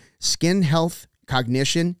 immunity, skin health,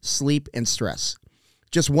 cognition, sleep, and stress.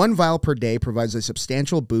 Just 1 vial per day provides a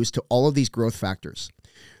substantial boost to all of these growth factors.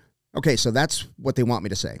 Okay, so that's what they want me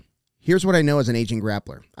to say. Here's what I know as an aging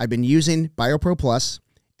grappler. I've been using BioPro Plus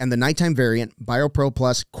and the nighttime variant, BioPro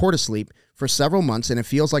Plus Cortisleep, for several months, and it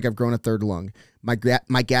feels like I've grown a 3rd lung. My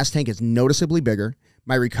gas tank is noticeably bigger,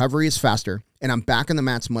 my recovery is faster, and I'm back on the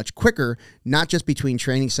mats much quicker, not just between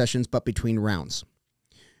training sessions, but between rounds.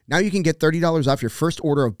 Now you can get $30 off your first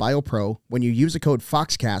order of BioPro when you use the code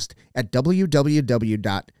FOXCAST at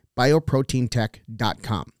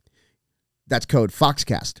www.bioproteintech.com. That's code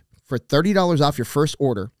FOXCAST for $30 off your first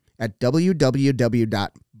order at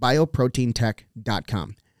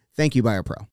www.bioproteintech.com. Thank you, BioPro.